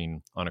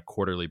recording on a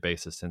quarterly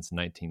basis since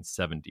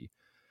 1970.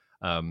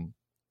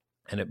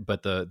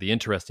 But the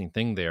interesting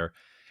thing there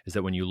is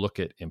that when you look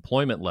at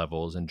employment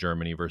levels in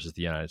Germany versus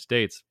the United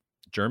States,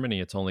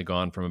 Germany, it's only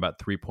gone from about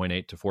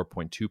 3.8 to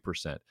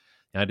 4.2%.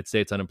 United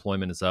States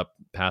unemployment is up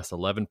past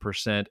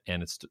 11%,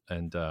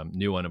 and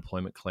new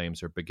unemployment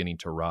claims are beginning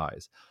to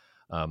rise.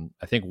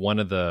 I think one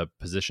of the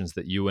positions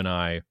that you and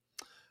I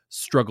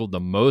struggled the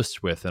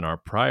most with in our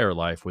prior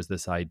life was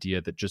this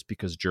idea that just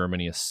because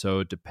Germany is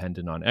so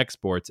dependent on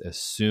exports, as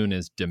soon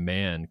as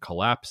demand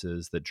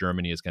collapses, that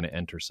Germany is going to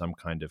enter some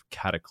kind of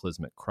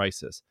cataclysmic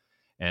crisis.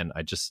 And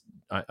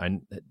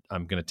I'm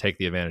going to take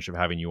the advantage of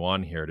having you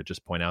on here to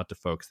just point out to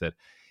folks that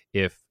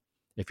if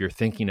you're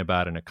thinking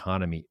about an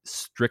economy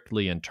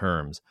strictly in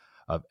terms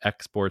of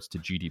exports to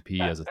GDP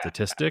as a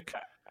statistic,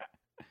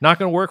 not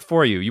going to work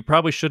for you. You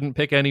probably shouldn't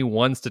pick any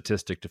one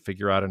statistic to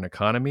figure out an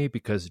economy,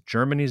 because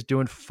Germany's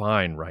doing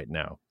fine right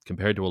now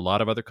compared to a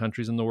lot of other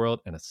countries in the world,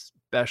 and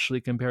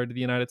especially compared to the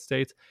United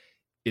States.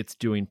 It's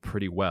doing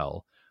pretty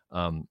well.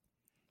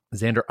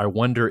 Xander, I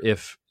wonder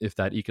if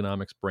that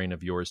economics brain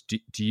of yours,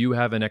 do you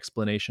have an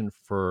explanation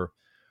for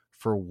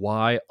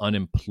why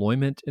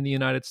unemployment in the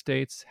United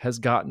States has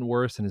gotten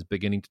worse and is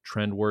beginning to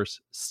trend worse,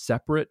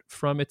 separate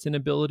from its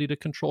inability to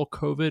control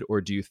COVID?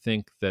 Or do you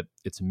think that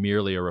it's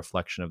merely a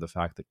reflection of the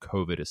fact that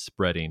COVID is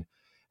spreading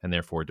and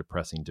therefore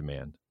depressing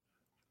demand?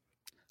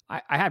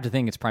 I have to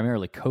think it's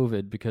primarily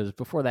COVID, because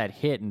before that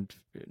hit in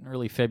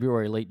early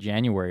February, late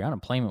January,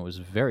 unemployment was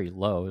very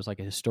low. It was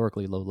like at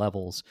historically low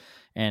levels.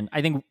 And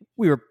I think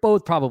we were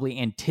both probably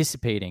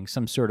anticipating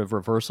some sort of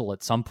reversal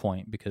at some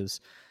point,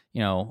 because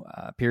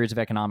periods of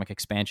economic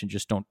expansion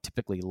just don't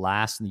typically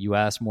last in the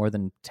U.S. more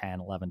than 10,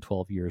 11,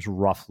 12 years,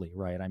 roughly,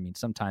 right? I mean,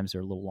 sometimes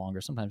they're a little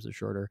longer, sometimes they're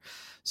shorter.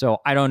 So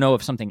I don't know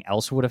if something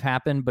else would have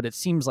happened, but it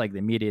seems like the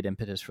immediate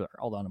impetus for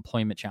all the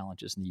unemployment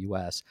challenges in the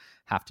U.S.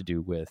 have to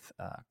do with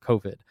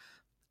COVID.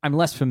 I'm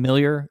less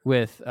familiar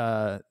with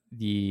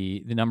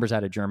the numbers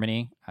out of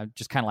Germany. I'm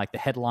just kind of like the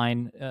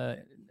headline.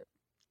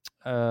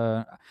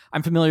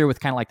 I'm familiar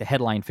with kind of like the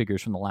headline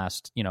figures from the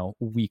last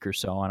week or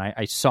so, and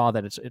I saw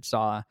that it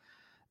saw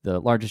the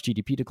largest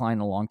GDP decline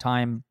in a long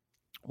time.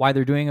 Why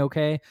they're doing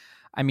okay?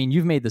 I mean,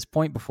 you've made this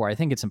point before. I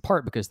think it's in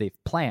part because they've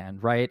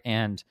planned, right?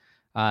 And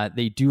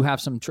they do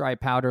have some dry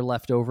powder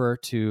left over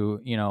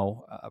to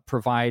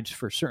provide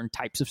for certain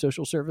types of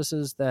social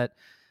services that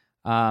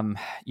the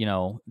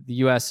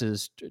U.S.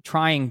 is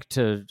trying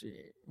to,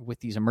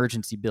 with these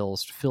emergency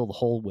bills, to fill the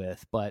hole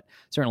with. But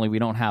certainly we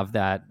don't have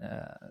that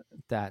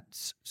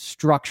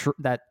structure,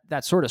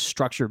 that sort of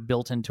structure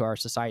built into our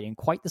society in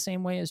quite the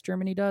same way as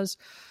Germany does.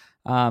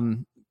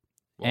 And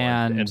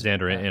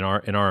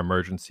Xander, in our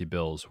emergency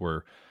bills,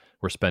 we're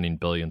spending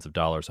billions of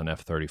dollars on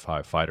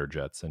F-35 fighter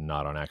jets and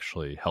not on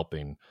actually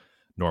helping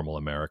normal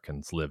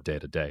Americans live day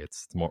to day.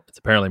 It's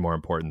apparently more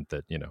important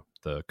that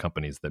the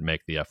companies that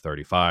make the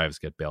F-35s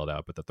get bailed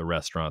out, but that the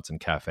restaurants and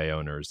cafe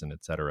owners and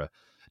et cetera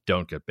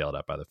don't get bailed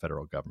out by the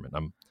federal government.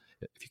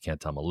 If you can't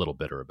tell, I'm a little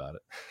bitter about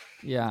it.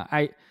 Yeah,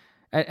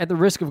 at the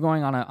risk of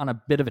going on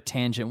a bit of a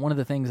tangent, one of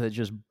the things that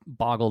just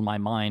boggled my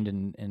mind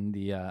in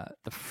the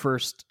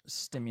first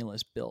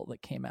stimulus bill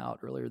that came out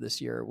earlier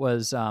this year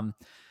was the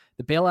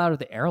bailout of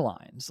the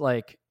airlines.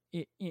 Like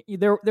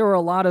there were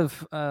a lot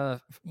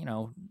of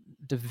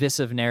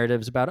divisive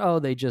narratives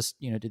about they just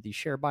did these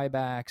share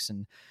buybacks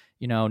and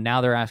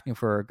now they're asking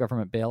for a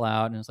government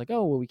bailout, and it's like,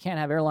 oh well, we can't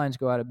have airlines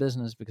go out of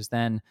business because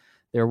then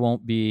there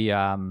won't be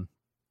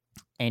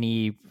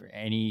any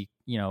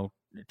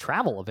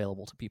travel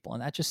available to people.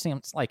 And that just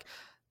seems like,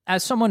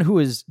 as someone who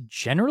is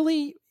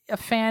generally a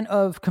fan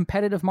of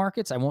competitive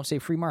markets, I won't say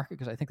free market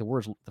because I think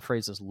the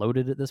phrase is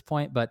loaded at this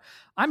point, but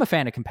I'm a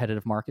fan of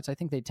competitive markets. I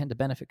think they tend to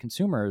benefit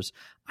consumers.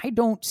 I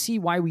don't see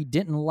why we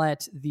didn't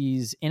let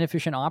these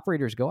inefficient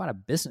operators go out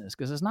of business,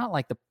 because it's not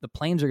like the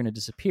planes are going to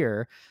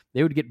disappear.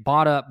 They would get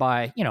bought up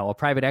by, a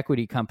private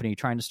equity company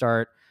trying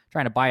to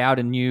buy out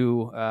a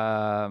new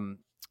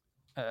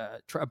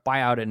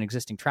buy out an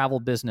existing travel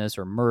business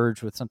or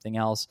merge with something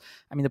else.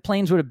 I mean, the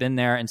planes would have been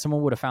there and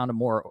someone would have found a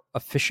more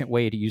efficient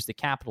way to use the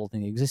capital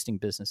than the existing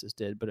businesses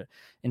did. But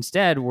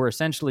instead, we're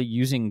essentially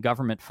using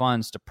government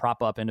funds to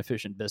prop up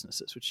inefficient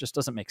businesses, which just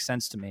doesn't make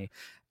sense to me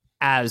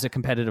as a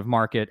competitive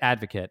market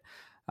advocate.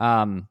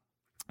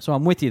 So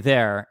I'm with you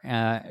there.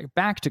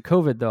 Back to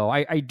COVID, though,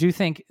 I do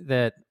think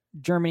that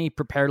Germany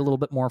prepared a little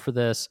bit more for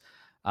this.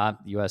 The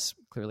U.S.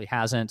 clearly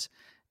hasn't.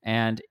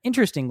 And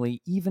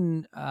interestingly,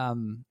 even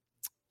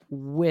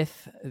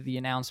with the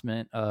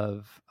announcement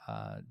of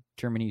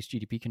Germany's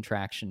GDP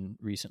contraction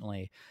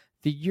recently,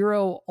 the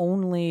euro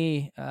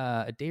only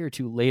a day or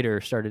two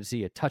later started to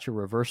see a touch of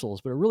reversals,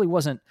 but it really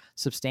wasn't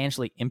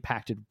substantially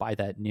impacted by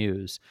that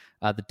news.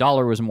 The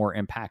dollar was more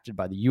impacted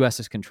by the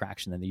U.S.'s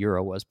contraction than the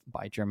euro was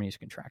by Germany's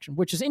contraction,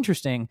 which is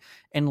interesting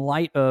in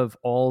light of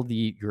all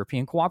the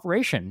European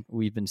cooperation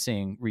we've been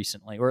seeing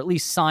recently, or at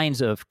least signs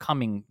of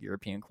coming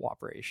European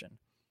cooperation.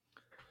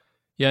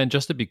 Yeah, and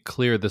just to be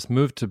clear, this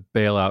move to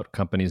bail out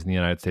companies in the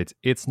United States,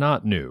 it's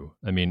not new.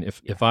 I mean,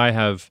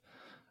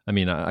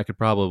 I could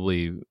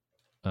probably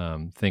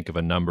think of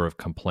a number of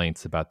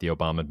complaints about the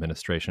Obama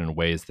administration and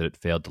ways that it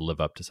failed to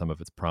live up to some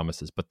of its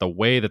promises. But the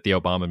way that the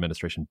Obama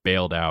administration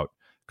bailed out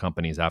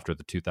companies after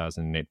the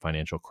 2008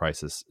 financial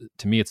crisis,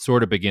 to me, it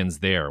sort of begins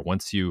there.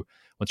 Once you're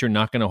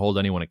not going to hold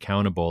anyone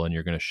accountable and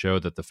you're going to show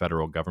that the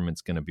federal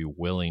government's going to be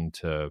willing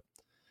to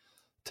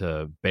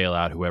bail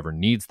out whoever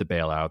needs the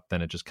bailout,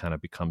 then it just kind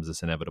of becomes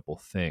this inevitable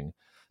thing.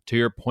 To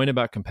your point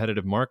about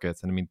competitive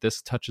markets, and I mean,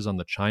 this touches on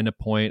the China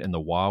point and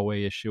the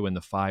Huawei issue and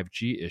the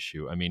 5G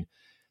issue. I mean,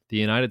 the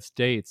United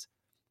States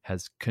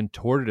has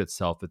contorted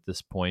itself at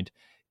this point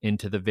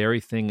into the very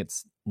thing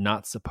it's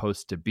not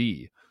supposed to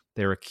be.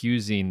 They're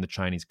accusing the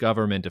Chinese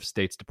government of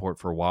state support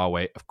for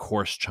Huawei. Of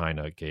course,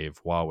 China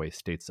gave Huawei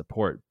state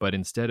support, but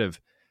instead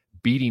of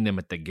beating them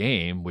at the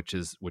game, which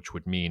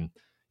would mean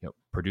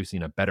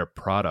producing a better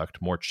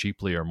product more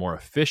cheaply or more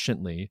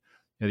efficiently,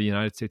 the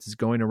United States is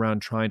going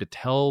around trying to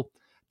tell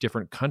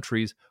different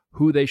countries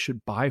who they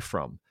should buy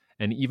from,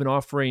 and even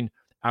offering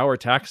our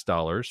tax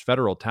dollars,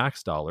 federal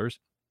tax dollars,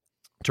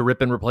 to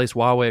rip and replace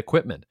Huawei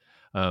equipment.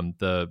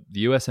 The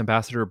U.S.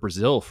 ambassador to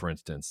Brazil, for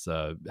instance,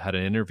 had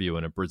an interview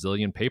in a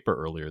Brazilian paper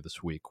earlier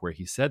this week where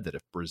he said that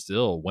if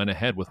Brazil went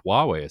ahead with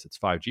Huawei as its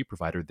 5G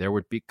provider, there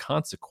would be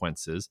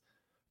consequences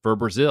for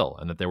Brazil,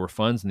 and that there were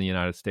funds in the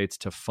United States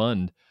to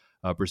fund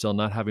Brazil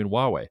not having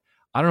Huawei.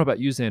 I don't know about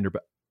you, Xander,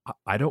 but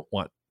I don't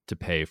want to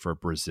pay for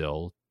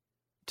Brazil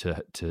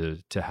to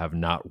have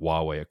not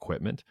Huawei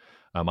equipment.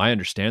 I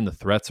understand the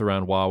threats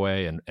around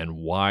Huawei and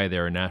why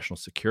there are national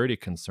security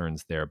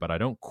concerns there, but I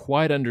don't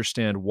quite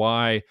understand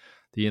why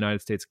the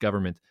United States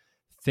government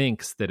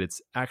thinks that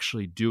it's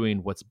actually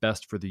doing what's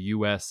best for the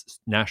U.S.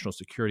 national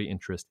security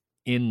interest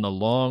in the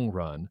long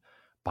run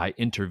by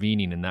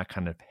intervening in that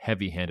kind of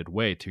heavy-handed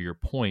way. To your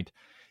point,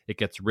 it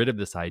gets rid of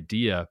this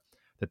idea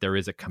that there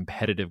is a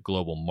competitive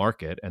global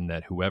market and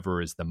that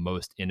whoever is the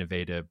most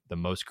innovative, the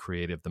most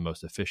creative, the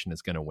most efficient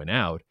is going to win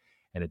out.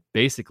 And it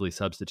basically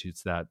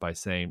substitutes that by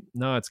saying,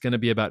 no, it's going to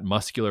be about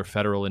muscular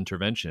federal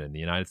intervention. And the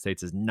United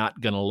States is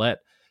not going to let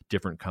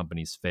different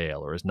companies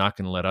fail, or is not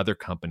going to let other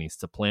companies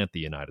supplant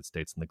the United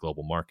States in the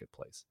global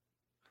marketplace.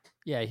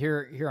 Yeah,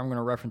 here I'm going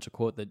to reference a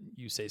quote that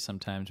you say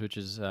sometimes, which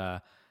is,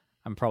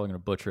 I'm probably going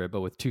to butcher it,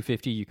 but with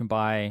 $2.50 you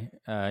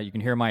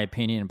can hear my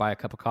opinion and buy a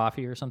cup of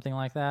coffee or something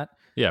like that.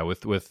 Yeah,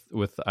 with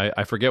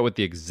I forget what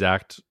the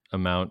exact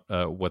amount,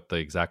 what the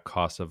exact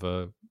cost of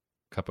a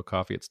cup of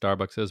coffee at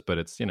Starbucks is, but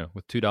it's,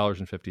 with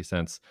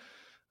 $2.50,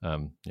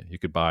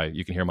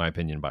 you can hear my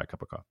opinion and buy a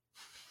cup of coffee.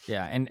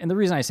 Yeah, and the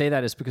reason I say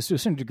that is because to a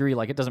certain degree,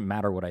 like, it doesn't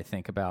matter what I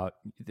think about,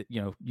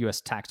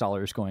 U.S. tax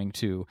dollars going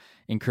to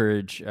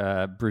encourage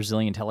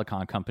Brazilian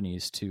telecom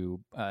companies to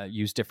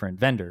use different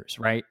vendors,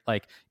 right?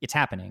 Like, it's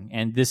happening,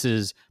 and this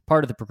is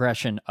part of the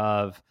progression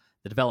of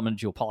the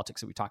development of geopolitics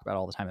that we talk about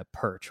all the time at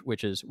Perch,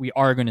 which is we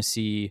are going to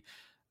see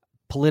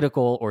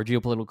political or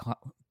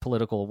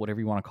geopolitical, whatever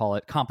you want to call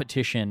it,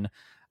 competition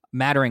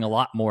mattering a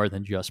lot more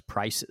than just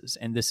prices,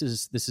 and this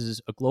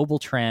is a global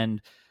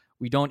trend.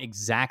 We don't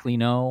exactly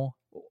know,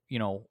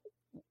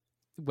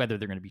 whether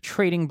they're going to be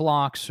trading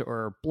blocks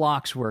or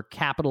blocks where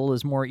capital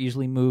is more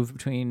easily moved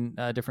between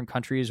different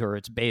countries, or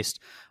it's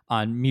based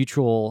on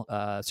mutual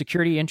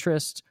security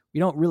interests. We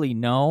don't really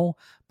know,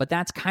 but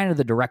that's kind of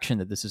the direction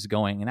that this is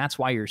going. And that's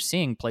why you're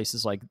seeing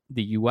places like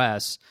the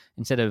US,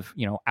 instead of,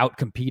 out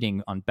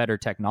competing on better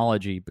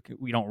technology, because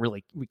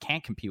we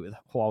can't compete with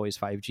Huawei's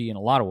 5G in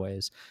a lot of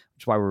ways,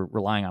 which is why we're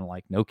relying on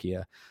like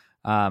Nokia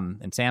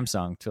and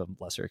Samsung to a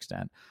lesser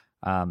extent.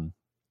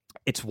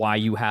 It's why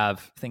you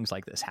have things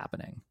like this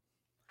happening.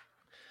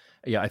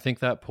 Yeah, I think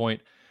that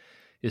point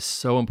is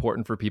so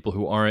important for people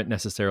who aren't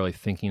necessarily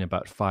thinking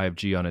about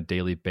 5G on a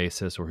daily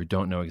basis, or who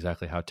don't know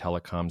exactly how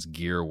telecoms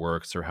gear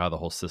works or how the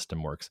whole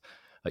system works.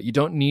 You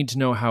don't need to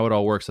know how it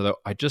all works, although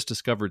I just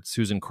discovered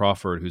Susan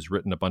Crawford, who's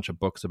written a bunch of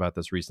books about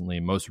this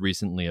recently, most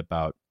recently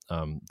about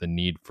the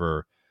need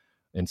for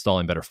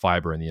installing better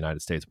fiber in the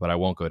United States, but I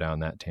won't go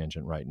down that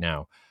tangent right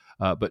now.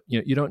 But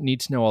you don't need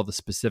to know all the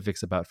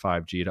specifics about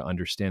 5G to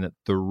understand that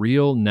the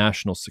real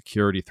national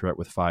security threat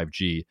with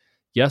 5G,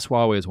 yes,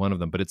 Huawei is one of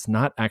them, but it's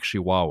not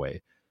actually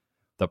Huawei.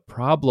 The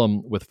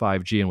problem with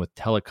 5G and with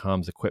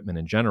telecoms equipment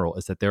in general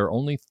is that there are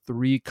only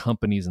 3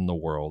 companies in the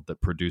world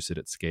that produce it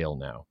at scale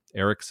now: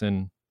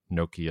 Ericsson,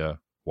 Nokia,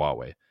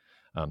 Huawei.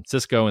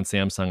 Cisco and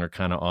Samsung are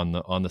kind of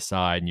on the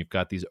side, and you've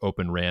got these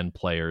open RAN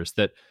players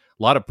that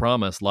a lot of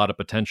promise, a lot of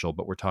potential,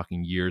 but we're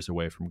talking years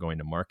away from going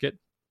to market.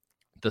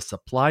 The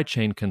supply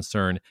chain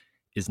concern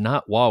is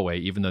not Huawei,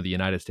 even though the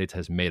United States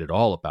has made it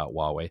all about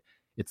Huawei.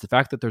 It's the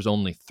fact that there's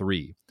only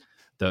 3.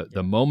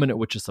 The moment at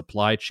which a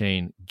supply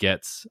chain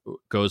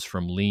goes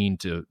from lean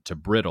to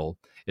brittle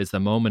is the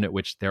moment at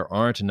which there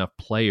aren't enough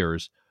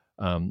players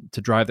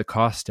to drive the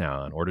costs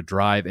down or to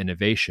drive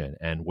innovation,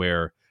 and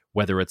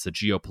whether it's a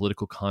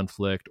geopolitical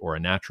conflict or a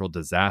natural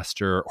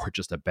disaster or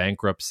just a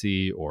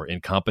bankruptcy or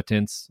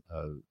incompetence,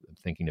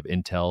 thinking of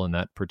Intel in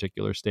that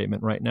particular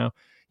statement right now,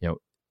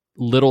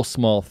 little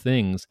small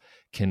things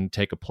can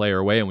take a player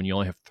away. And when you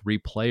only have 3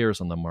 players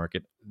on the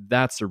market,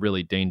 that's a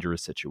really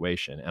dangerous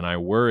situation. And I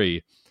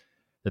worry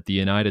that the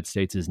United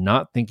States is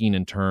not thinking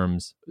in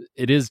terms,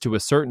 it is to a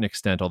certain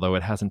extent, although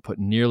it hasn't put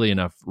nearly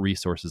enough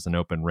resources in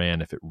Open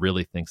RAN if it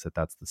really thinks that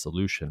that's the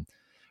solution.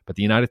 But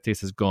the United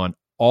States has gone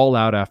all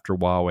out after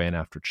Huawei and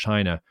after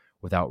China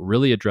without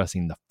really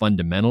addressing the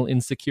fundamental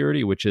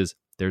insecurity, which is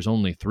there's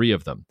only 3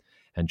 of them.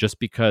 And just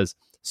because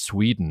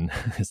Sweden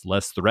is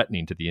less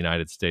threatening to the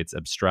United States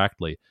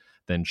abstractly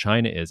than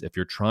China is, if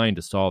you're trying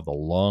to solve the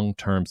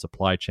long-term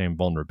supply chain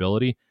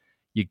vulnerability,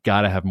 you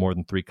got to have more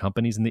than 3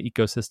 companies in the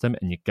ecosystem,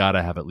 and you got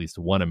to have at least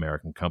one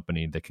American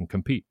company that can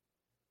compete.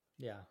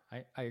 Yeah,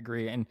 I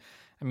agree. And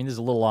I mean, this is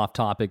a little off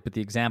topic, but the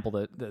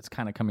example that's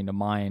kind of coming to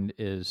mind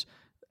is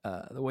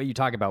the way you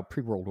talk about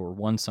pre-World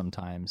War I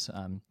sometimes,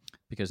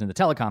 because in the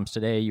telecoms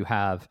today, you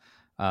have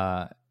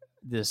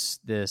this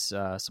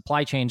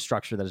supply chain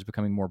structure that is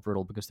becoming more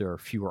brittle because there are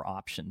fewer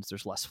options.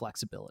 There's less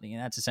flexibility.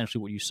 And that's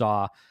essentially what you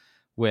saw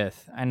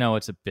with, I know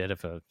it's a bit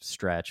of a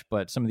stretch,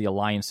 but some of the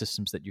alliance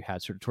systems that you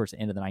had sort of towards the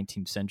end of the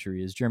 19th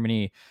century as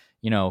Germany,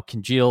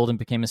 congealed and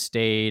became a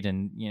state,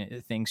 and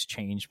things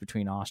changed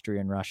between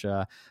Austria and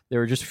Russia. There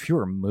were just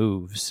fewer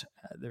moves.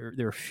 There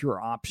were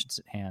fewer options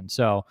at hand.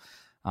 So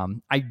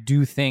I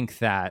do think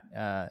that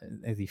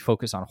the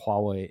focus on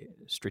Huawei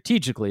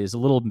strategically is a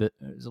little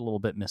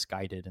bit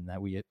misguided, and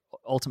that we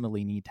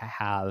ultimately need to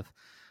have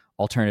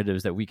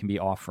alternatives that we can be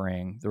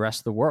offering the rest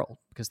of the world,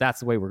 because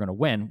that's the way we're going to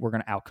win. We're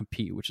going to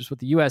outcompete, which is what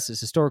the U.S.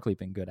 has historically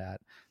been good at.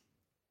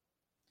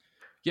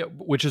 Yeah,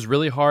 which is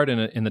really hard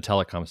in the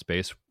telecom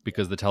space,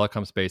 because the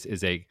telecom space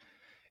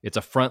it's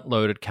a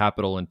front-loaded,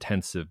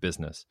 capital-intensive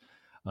business.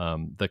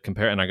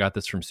 And I got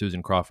this from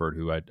Susan Crawford,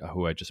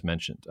 who I just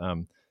mentioned.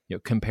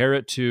 Compare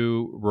it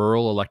to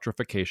rural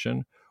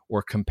electrification,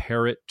 or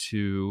compare it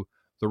to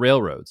the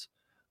railroads.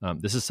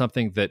 This is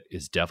something that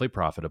is definitely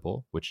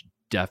profitable, which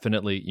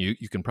definitely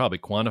you can probably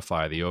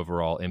quantify the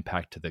overall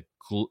impact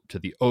to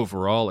the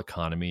overall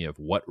economy of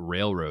what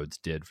railroads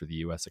did for the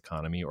U.S.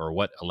 economy, or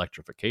what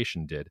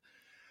electrification did.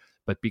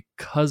 But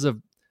because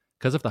of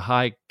the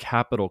high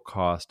capital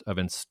cost of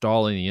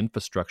installing the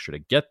infrastructure to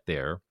get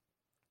there,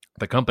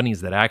 the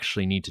companies that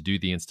actually need to do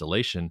the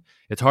installation,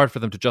 it's hard for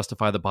them to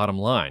justify the bottom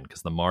line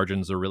because the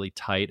margins are really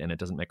tight and it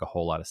doesn't make a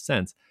whole lot of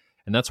sense.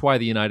 And that's why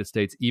the United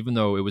States, even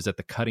though it was at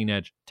the cutting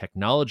edge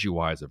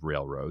technology-wise of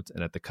railroads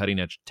and at the cutting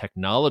edge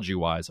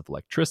technology-wise of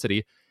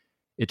electricity,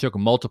 it took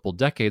multiple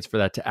decades for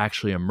that to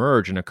actually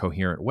emerge in a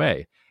coherent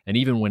way. And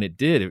even when it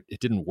did, it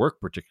didn't work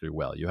particularly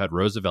well. You had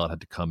Roosevelt had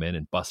to come in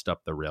and bust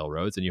up the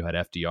railroads, and you had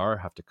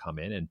FDR have to come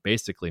in and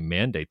basically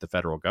mandate the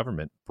federal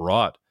government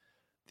brought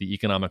the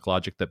economic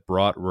logic that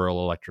brought rural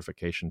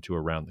electrification to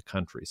around the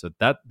country. So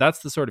that's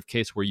the sort of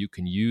case where you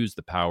can use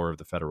the power of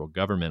the federal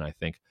government, I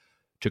think,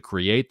 to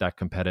create that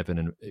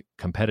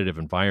competitive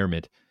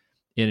environment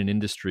in an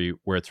industry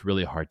where it's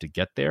really hard to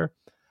get there.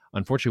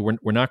 Unfortunately,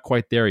 we're not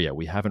quite there yet.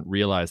 We haven't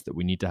realized that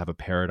we need to have a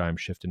paradigm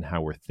shift in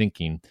how we're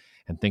thinking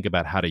and think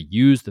about how to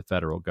use the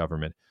federal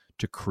government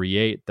to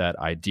create that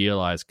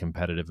idealized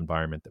competitive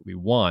environment that we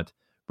want,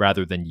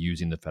 rather than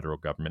using the federal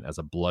government as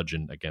a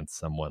bludgeon against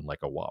someone like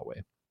a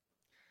Huawei.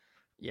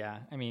 Yeah,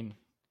 I mean,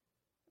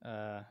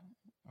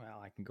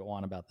 well, I can go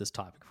on about this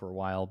topic for a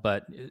while,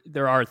 but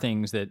there are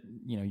things that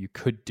you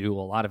could do. A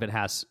lot of it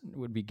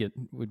would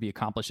be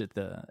accomplished at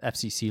the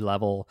FCC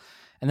level,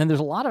 and then there's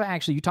a lot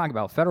of you talk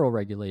about federal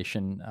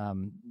regulation.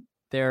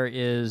 There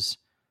is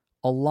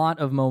a lot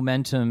of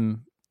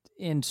momentum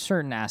in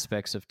certain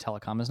aspects of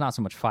telecom. It's not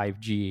so much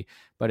 5G,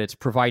 but it's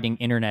providing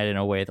internet in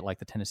a way that, like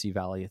the Tennessee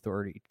Valley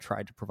Authority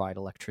tried to provide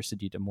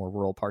electricity to more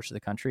rural parts of the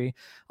country.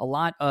 A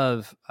lot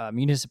of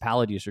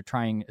municipalities are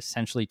trying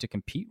essentially to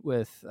compete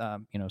with,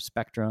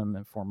 Spectrum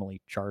and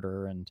formerly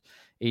Charter and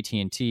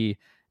AT&T,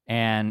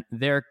 and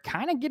they're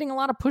kind of getting a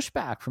lot of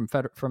pushback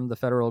from the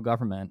federal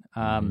government.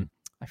 I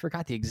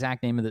forgot the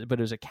exact name of it, but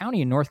it was a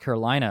county in North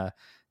Carolina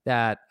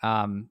that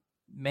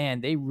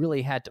they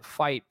really had to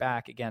fight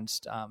back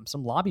against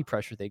some lobby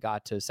pressure they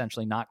got to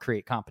essentially not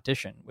create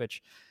competition,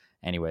 which,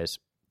 anyways,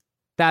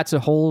 that's a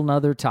whole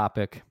nother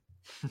topic.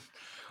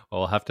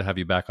 Well, I'll have to have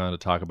you back on to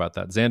talk about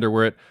that. Xander,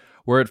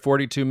 we're at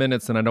 42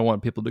 minutes, and I don't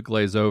want people to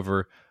glaze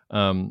over.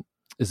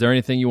 Is there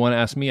anything you want to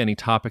ask me? Any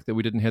topic that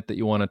we didn't hit that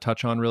you want to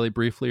touch on really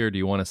briefly, or do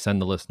you want to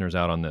send the listeners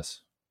out on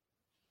this?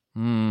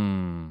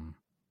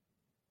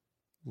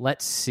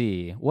 Let's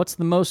see. What's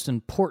the most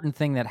important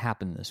thing that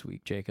happened this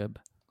week, Jacob?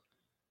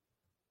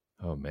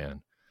 Oh,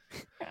 man.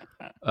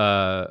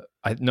 I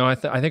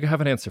think I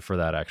have an answer for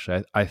that,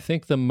 actually. I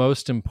think the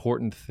most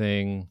important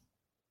thing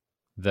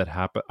that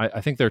happened, I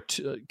think there are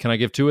two. Can I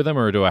give two of them,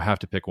 or do I have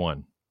to pick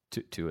one?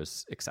 Two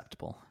is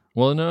acceptable.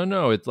 Well,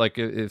 no. It's like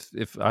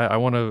if I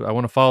want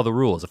to follow the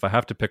rules. If I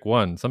have to pick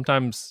one,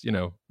 sometimes,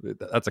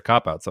 that's a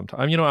cop-out.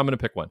 Sometimes, I'm going to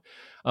pick one.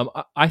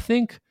 I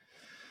think,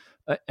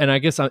 and I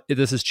guess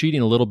this is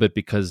cheating a little bit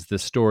because the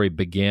story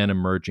began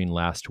emerging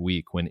last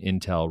week when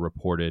Intel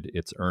reported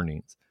its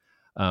earnings.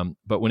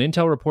 But when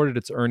Intel reported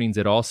its earnings,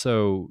 it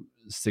also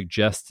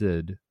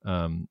suggested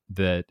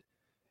that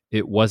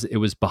it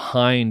was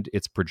behind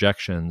its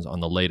projections on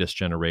the latest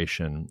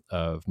generation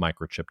of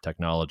microchip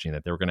technology, and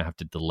that they were going to have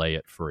to delay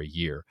it for a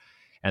year.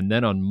 And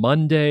then on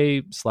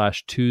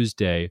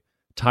Monday/Tuesday,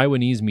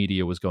 Taiwanese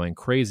media was going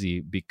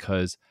crazy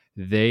because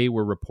they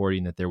were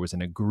reporting that there was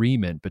an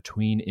agreement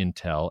between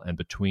Intel and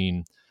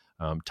between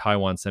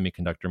Taiwan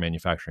Semiconductor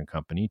Manufacturing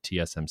Company,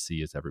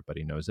 TSMC as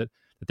everybody knows it,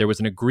 that there was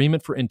an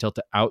agreement for Intel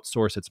to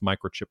outsource its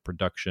microchip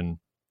production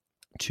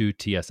to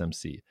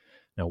TSMC.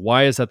 Now,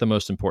 why is that the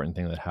most important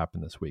thing that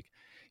happened this week?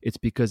 It's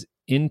because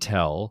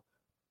Intel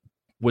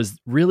was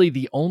really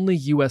the only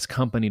U.S.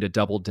 company to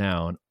double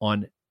down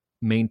on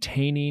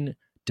maintaining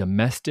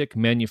domestic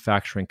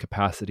manufacturing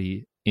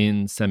capacity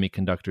in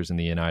semiconductors in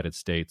the United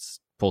States,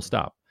 full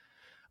stop.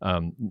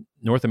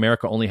 North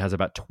America only has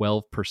about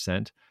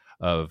 12%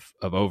 of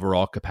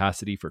overall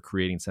capacity for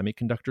creating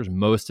semiconductors.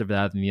 Most of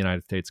that in the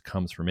United States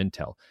comes from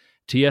Intel.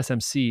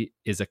 TSMC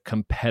is a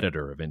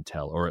competitor of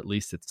Intel, or at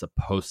least it's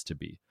supposed to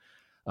be.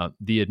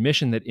 The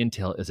admission that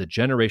Intel is a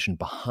generation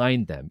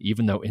behind them,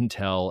 even though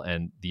Intel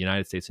and the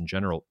United States in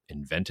general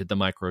invented the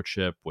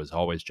microchip, was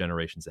always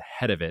generations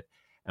ahead of it,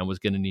 and was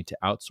going to need to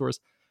outsource,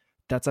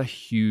 that's a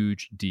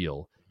huge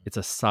deal. It's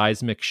a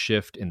seismic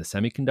shift in the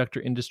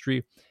semiconductor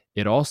industry.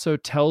 It also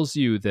tells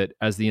you that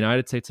as the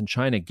United States and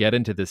China get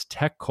into this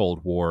tech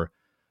Cold War,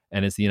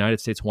 and as the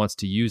United States wants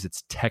to use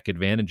its tech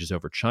advantages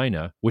over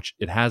China, which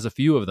it has a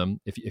few of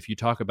them, if you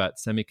talk about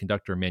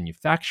semiconductor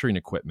manufacturing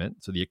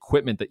equipment, so the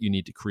equipment that you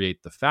need to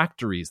create the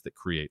factories that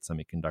create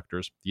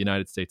semiconductors, the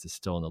United States is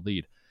still in the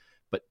lead.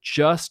 But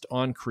just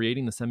on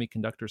creating the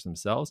semiconductors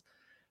themselves,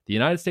 the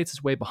United States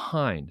is way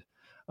behind.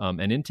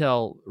 And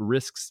Intel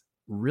risks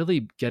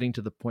really getting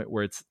to the point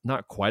where it's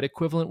not quite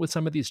equivalent with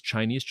some of these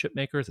Chinese chip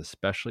makers,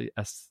 especially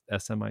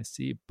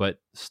SMIC, but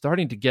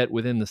starting to get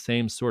within the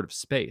same sort of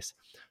space.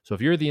 So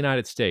if you're the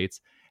United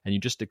States and you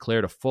just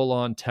declared a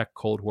full-on tech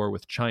Cold War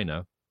with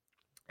China,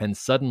 and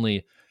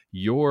suddenly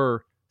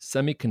your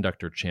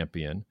semiconductor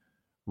champion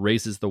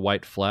raises the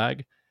white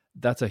flag,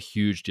 that's a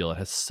huge deal. It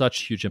has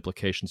such huge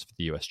implications for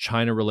the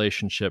US-China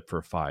relationship,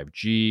 for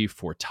 5G,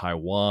 for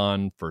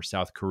Taiwan, for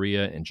South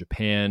Korea and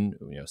Japan.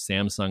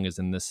 Samsung is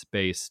in this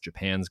space.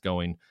 Japan's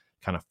going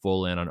kind of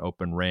full in on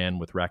Open RAN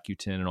with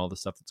Rakuten and all the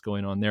stuff that's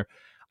going on there.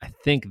 I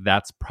think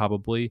that's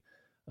probably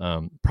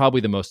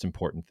the most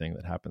important thing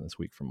that happened this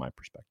week from my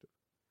perspective.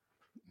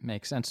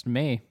 Makes sense to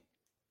me.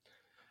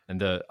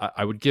 And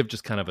I would give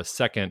just kind of a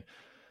second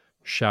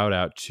shout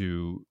out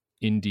to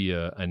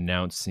India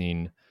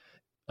announcing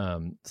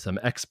some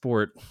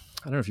export,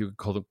 I don't know if you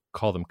could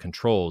call them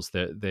controls,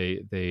 that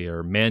they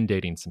are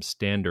mandating some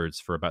standards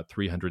for about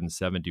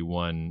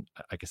 371,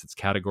 I guess it's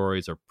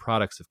categories or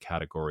products of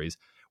categories,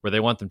 where they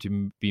want them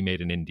to be made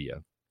in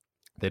India.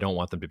 They don't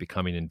want them to be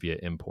coming in via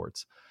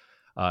imports.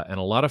 And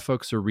a lot of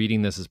folks are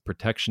reading this as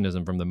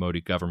protectionism from the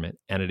Modi government,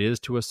 and it is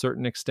to a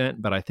certain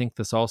extent, but I think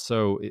this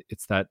also,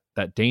 it's that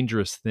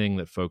dangerous thing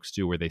that folks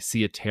do where they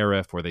see a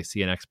tariff or they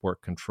see an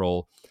export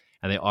control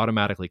and they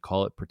automatically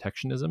call it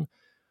protectionism.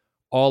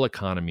 All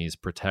economies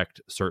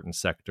protect certain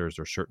sectors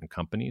or certain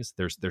companies.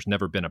 There's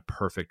never been a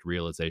perfect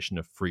realization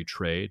of free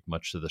trade,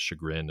 much to the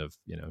chagrin of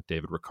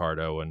David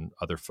Ricardo and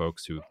other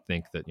folks who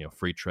think that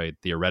free trade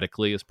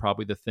theoretically is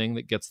probably the thing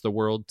that gets the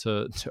world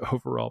to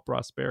overall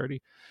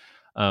prosperity.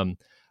 But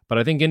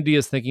I think India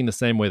is thinking the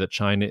same way that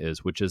China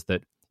is, which is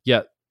that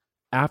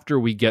after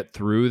we get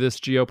through this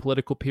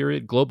geopolitical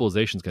period,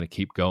 globalization is going to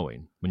keep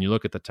going. When you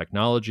look at the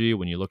technology,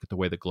 when you look at the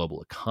way the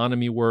global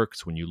economy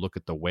works, when you look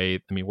at the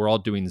way, we're all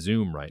doing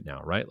Zoom right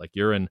now, right? Like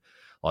you're in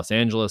Los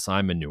Angeles,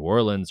 I'm in New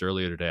Orleans.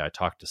 Earlier today, I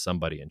talked to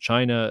somebody in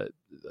China.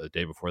 The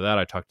day before that,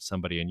 I talked to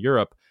somebody in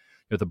Europe.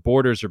 The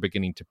borders are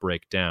beginning to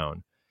break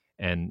down.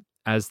 And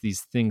as these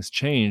things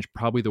change,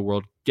 probably the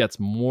world gets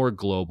more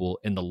global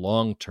in the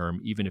long term,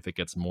 even if it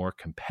gets more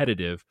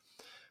competitive,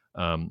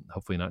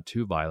 hopefully not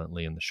too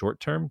violently in the short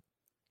term.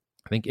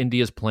 I think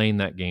India is playing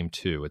that game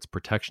too. It's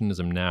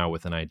protectionism now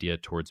with an idea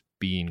towards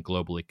being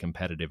globally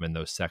competitive in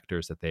those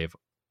sectors that they've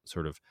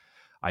sort of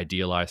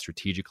idealized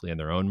strategically in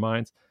their own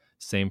minds.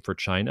 Same for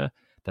China.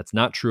 That's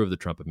not true of the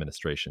Trump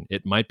administration.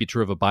 It might be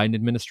true of a Biden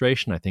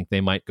administration. I think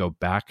they might go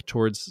back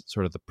towards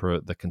sort of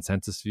the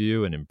consensus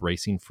view and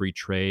embracing free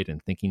trade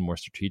and thinking more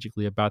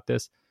strategically about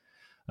this.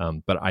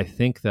 But I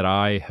think that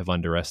I have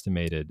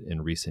underestimated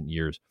in recent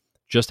years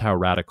just how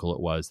radical it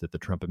was that the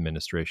Trump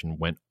administration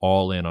went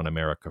all in on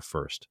America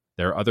first.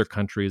 There are other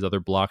countries, other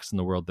blocs in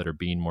the world that are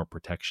being more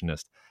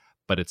protectionist,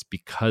 but it's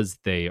because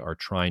they are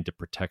trying to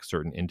protect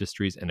certain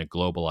industries in a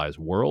globalized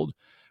world,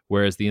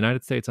 whereas the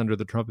United States under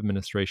the Trump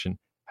administration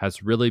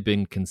has really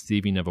been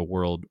conceiving of a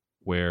world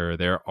where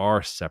there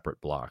are separate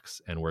blocs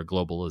and where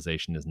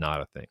globalization is not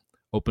a thing.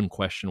 Open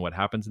question what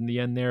happens in the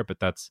end there, but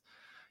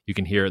you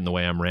can hear it in the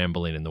way I'm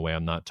rambling and the way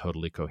I'm not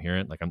totally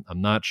coherent. Like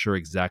I'm not sure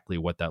exactly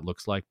what that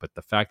looks like, but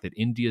the fact that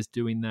India's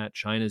doing that,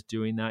 China's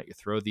doing that, you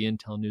throw the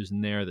intel news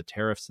in there, the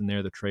tariffs in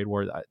there, the trade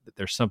war,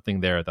 there's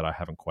something there that I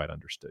haven't quite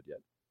understood yet.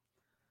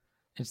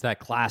 It's that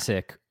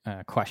classic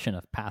question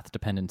of path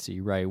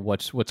dependency, right?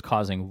 What's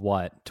causing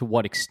what? To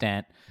what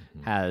extent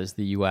has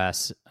the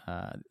U.S.,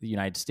 the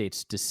United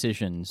States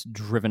decisions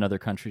driven other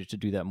countries to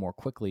do that more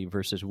quickly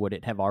versus would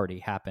it have already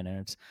happened?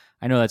 And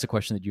I know that's a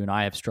question that you and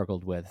I have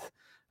struggled with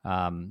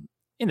in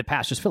the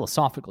past, just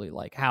philosophically,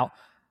 like how,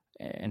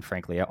 and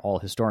frankly, all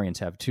historians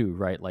have too,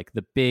 right? Like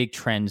the big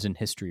trends in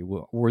history,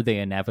 were they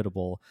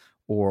inevitable,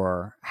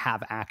 or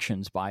have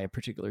actions by a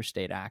particular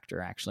state actor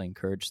actually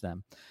encourage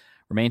them?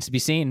 Remains to be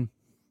seen.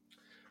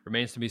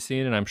 Remains to be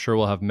seen, and I'm sure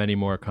we'll have many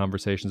more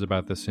conversations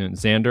about this soon.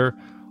 Xander,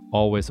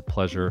 always a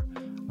pleasure.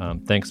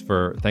 Thanks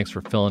for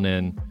filling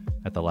in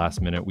at the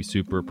last minute. We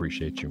super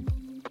appreciate you.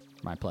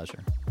 My pleasure.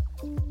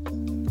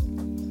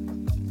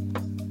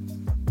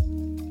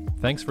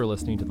 Thanks for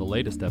listening to the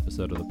latest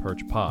episode of The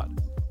Perch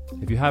Pod.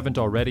 If you haven't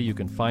already, you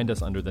can find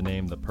us under the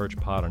name The Perch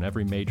Pod on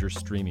every major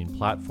streaming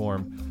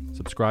platform.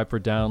 Subscribe for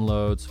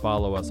downloads,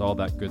 follow us, all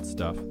that good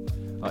stuff.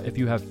 If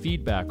you have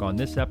feedback on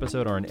this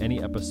episode or on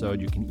any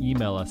episode, you can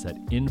email us at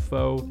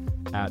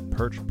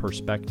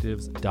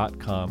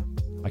info@perchperspectives.com.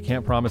 I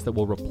can't promise that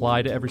we'll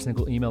reply to every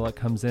single email that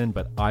comes in,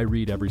 but I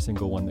read every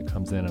single one that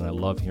comes in, and I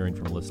love hearing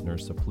from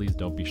listeners, so please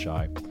don't be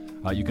shy.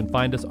 You can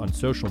find us on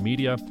social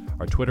media.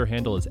 Our Twitter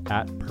handle is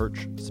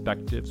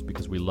 @PerchPerspectives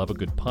because we love a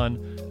good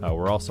pun.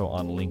 We're also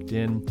on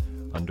LinkedIn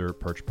under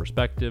Perch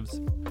Perspectives.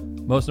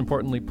 Most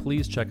importantly,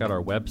 please check out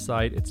our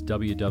website. It's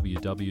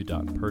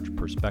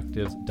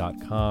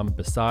www.perchperspectives.com.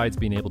 Besides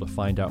being able to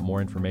find out more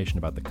information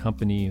about the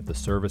company, the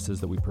services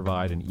that we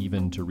provide, and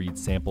even to read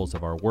samples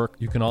of our work,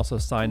 you can also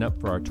sign up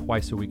for our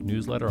twice-a-week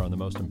newsletter on the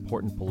most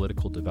important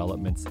political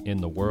developments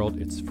in the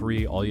world. It's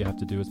free. All you have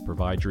to do is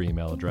provide your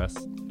email address.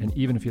 And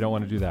even if you don't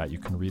want to do that, you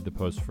can read the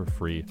post for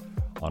free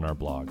on our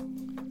blog.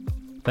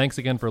 Thanks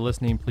again for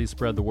listening. Please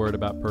spread the word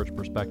about Perch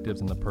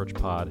Perspectives and the Perch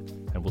Pod,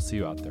 and we'll see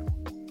you out there.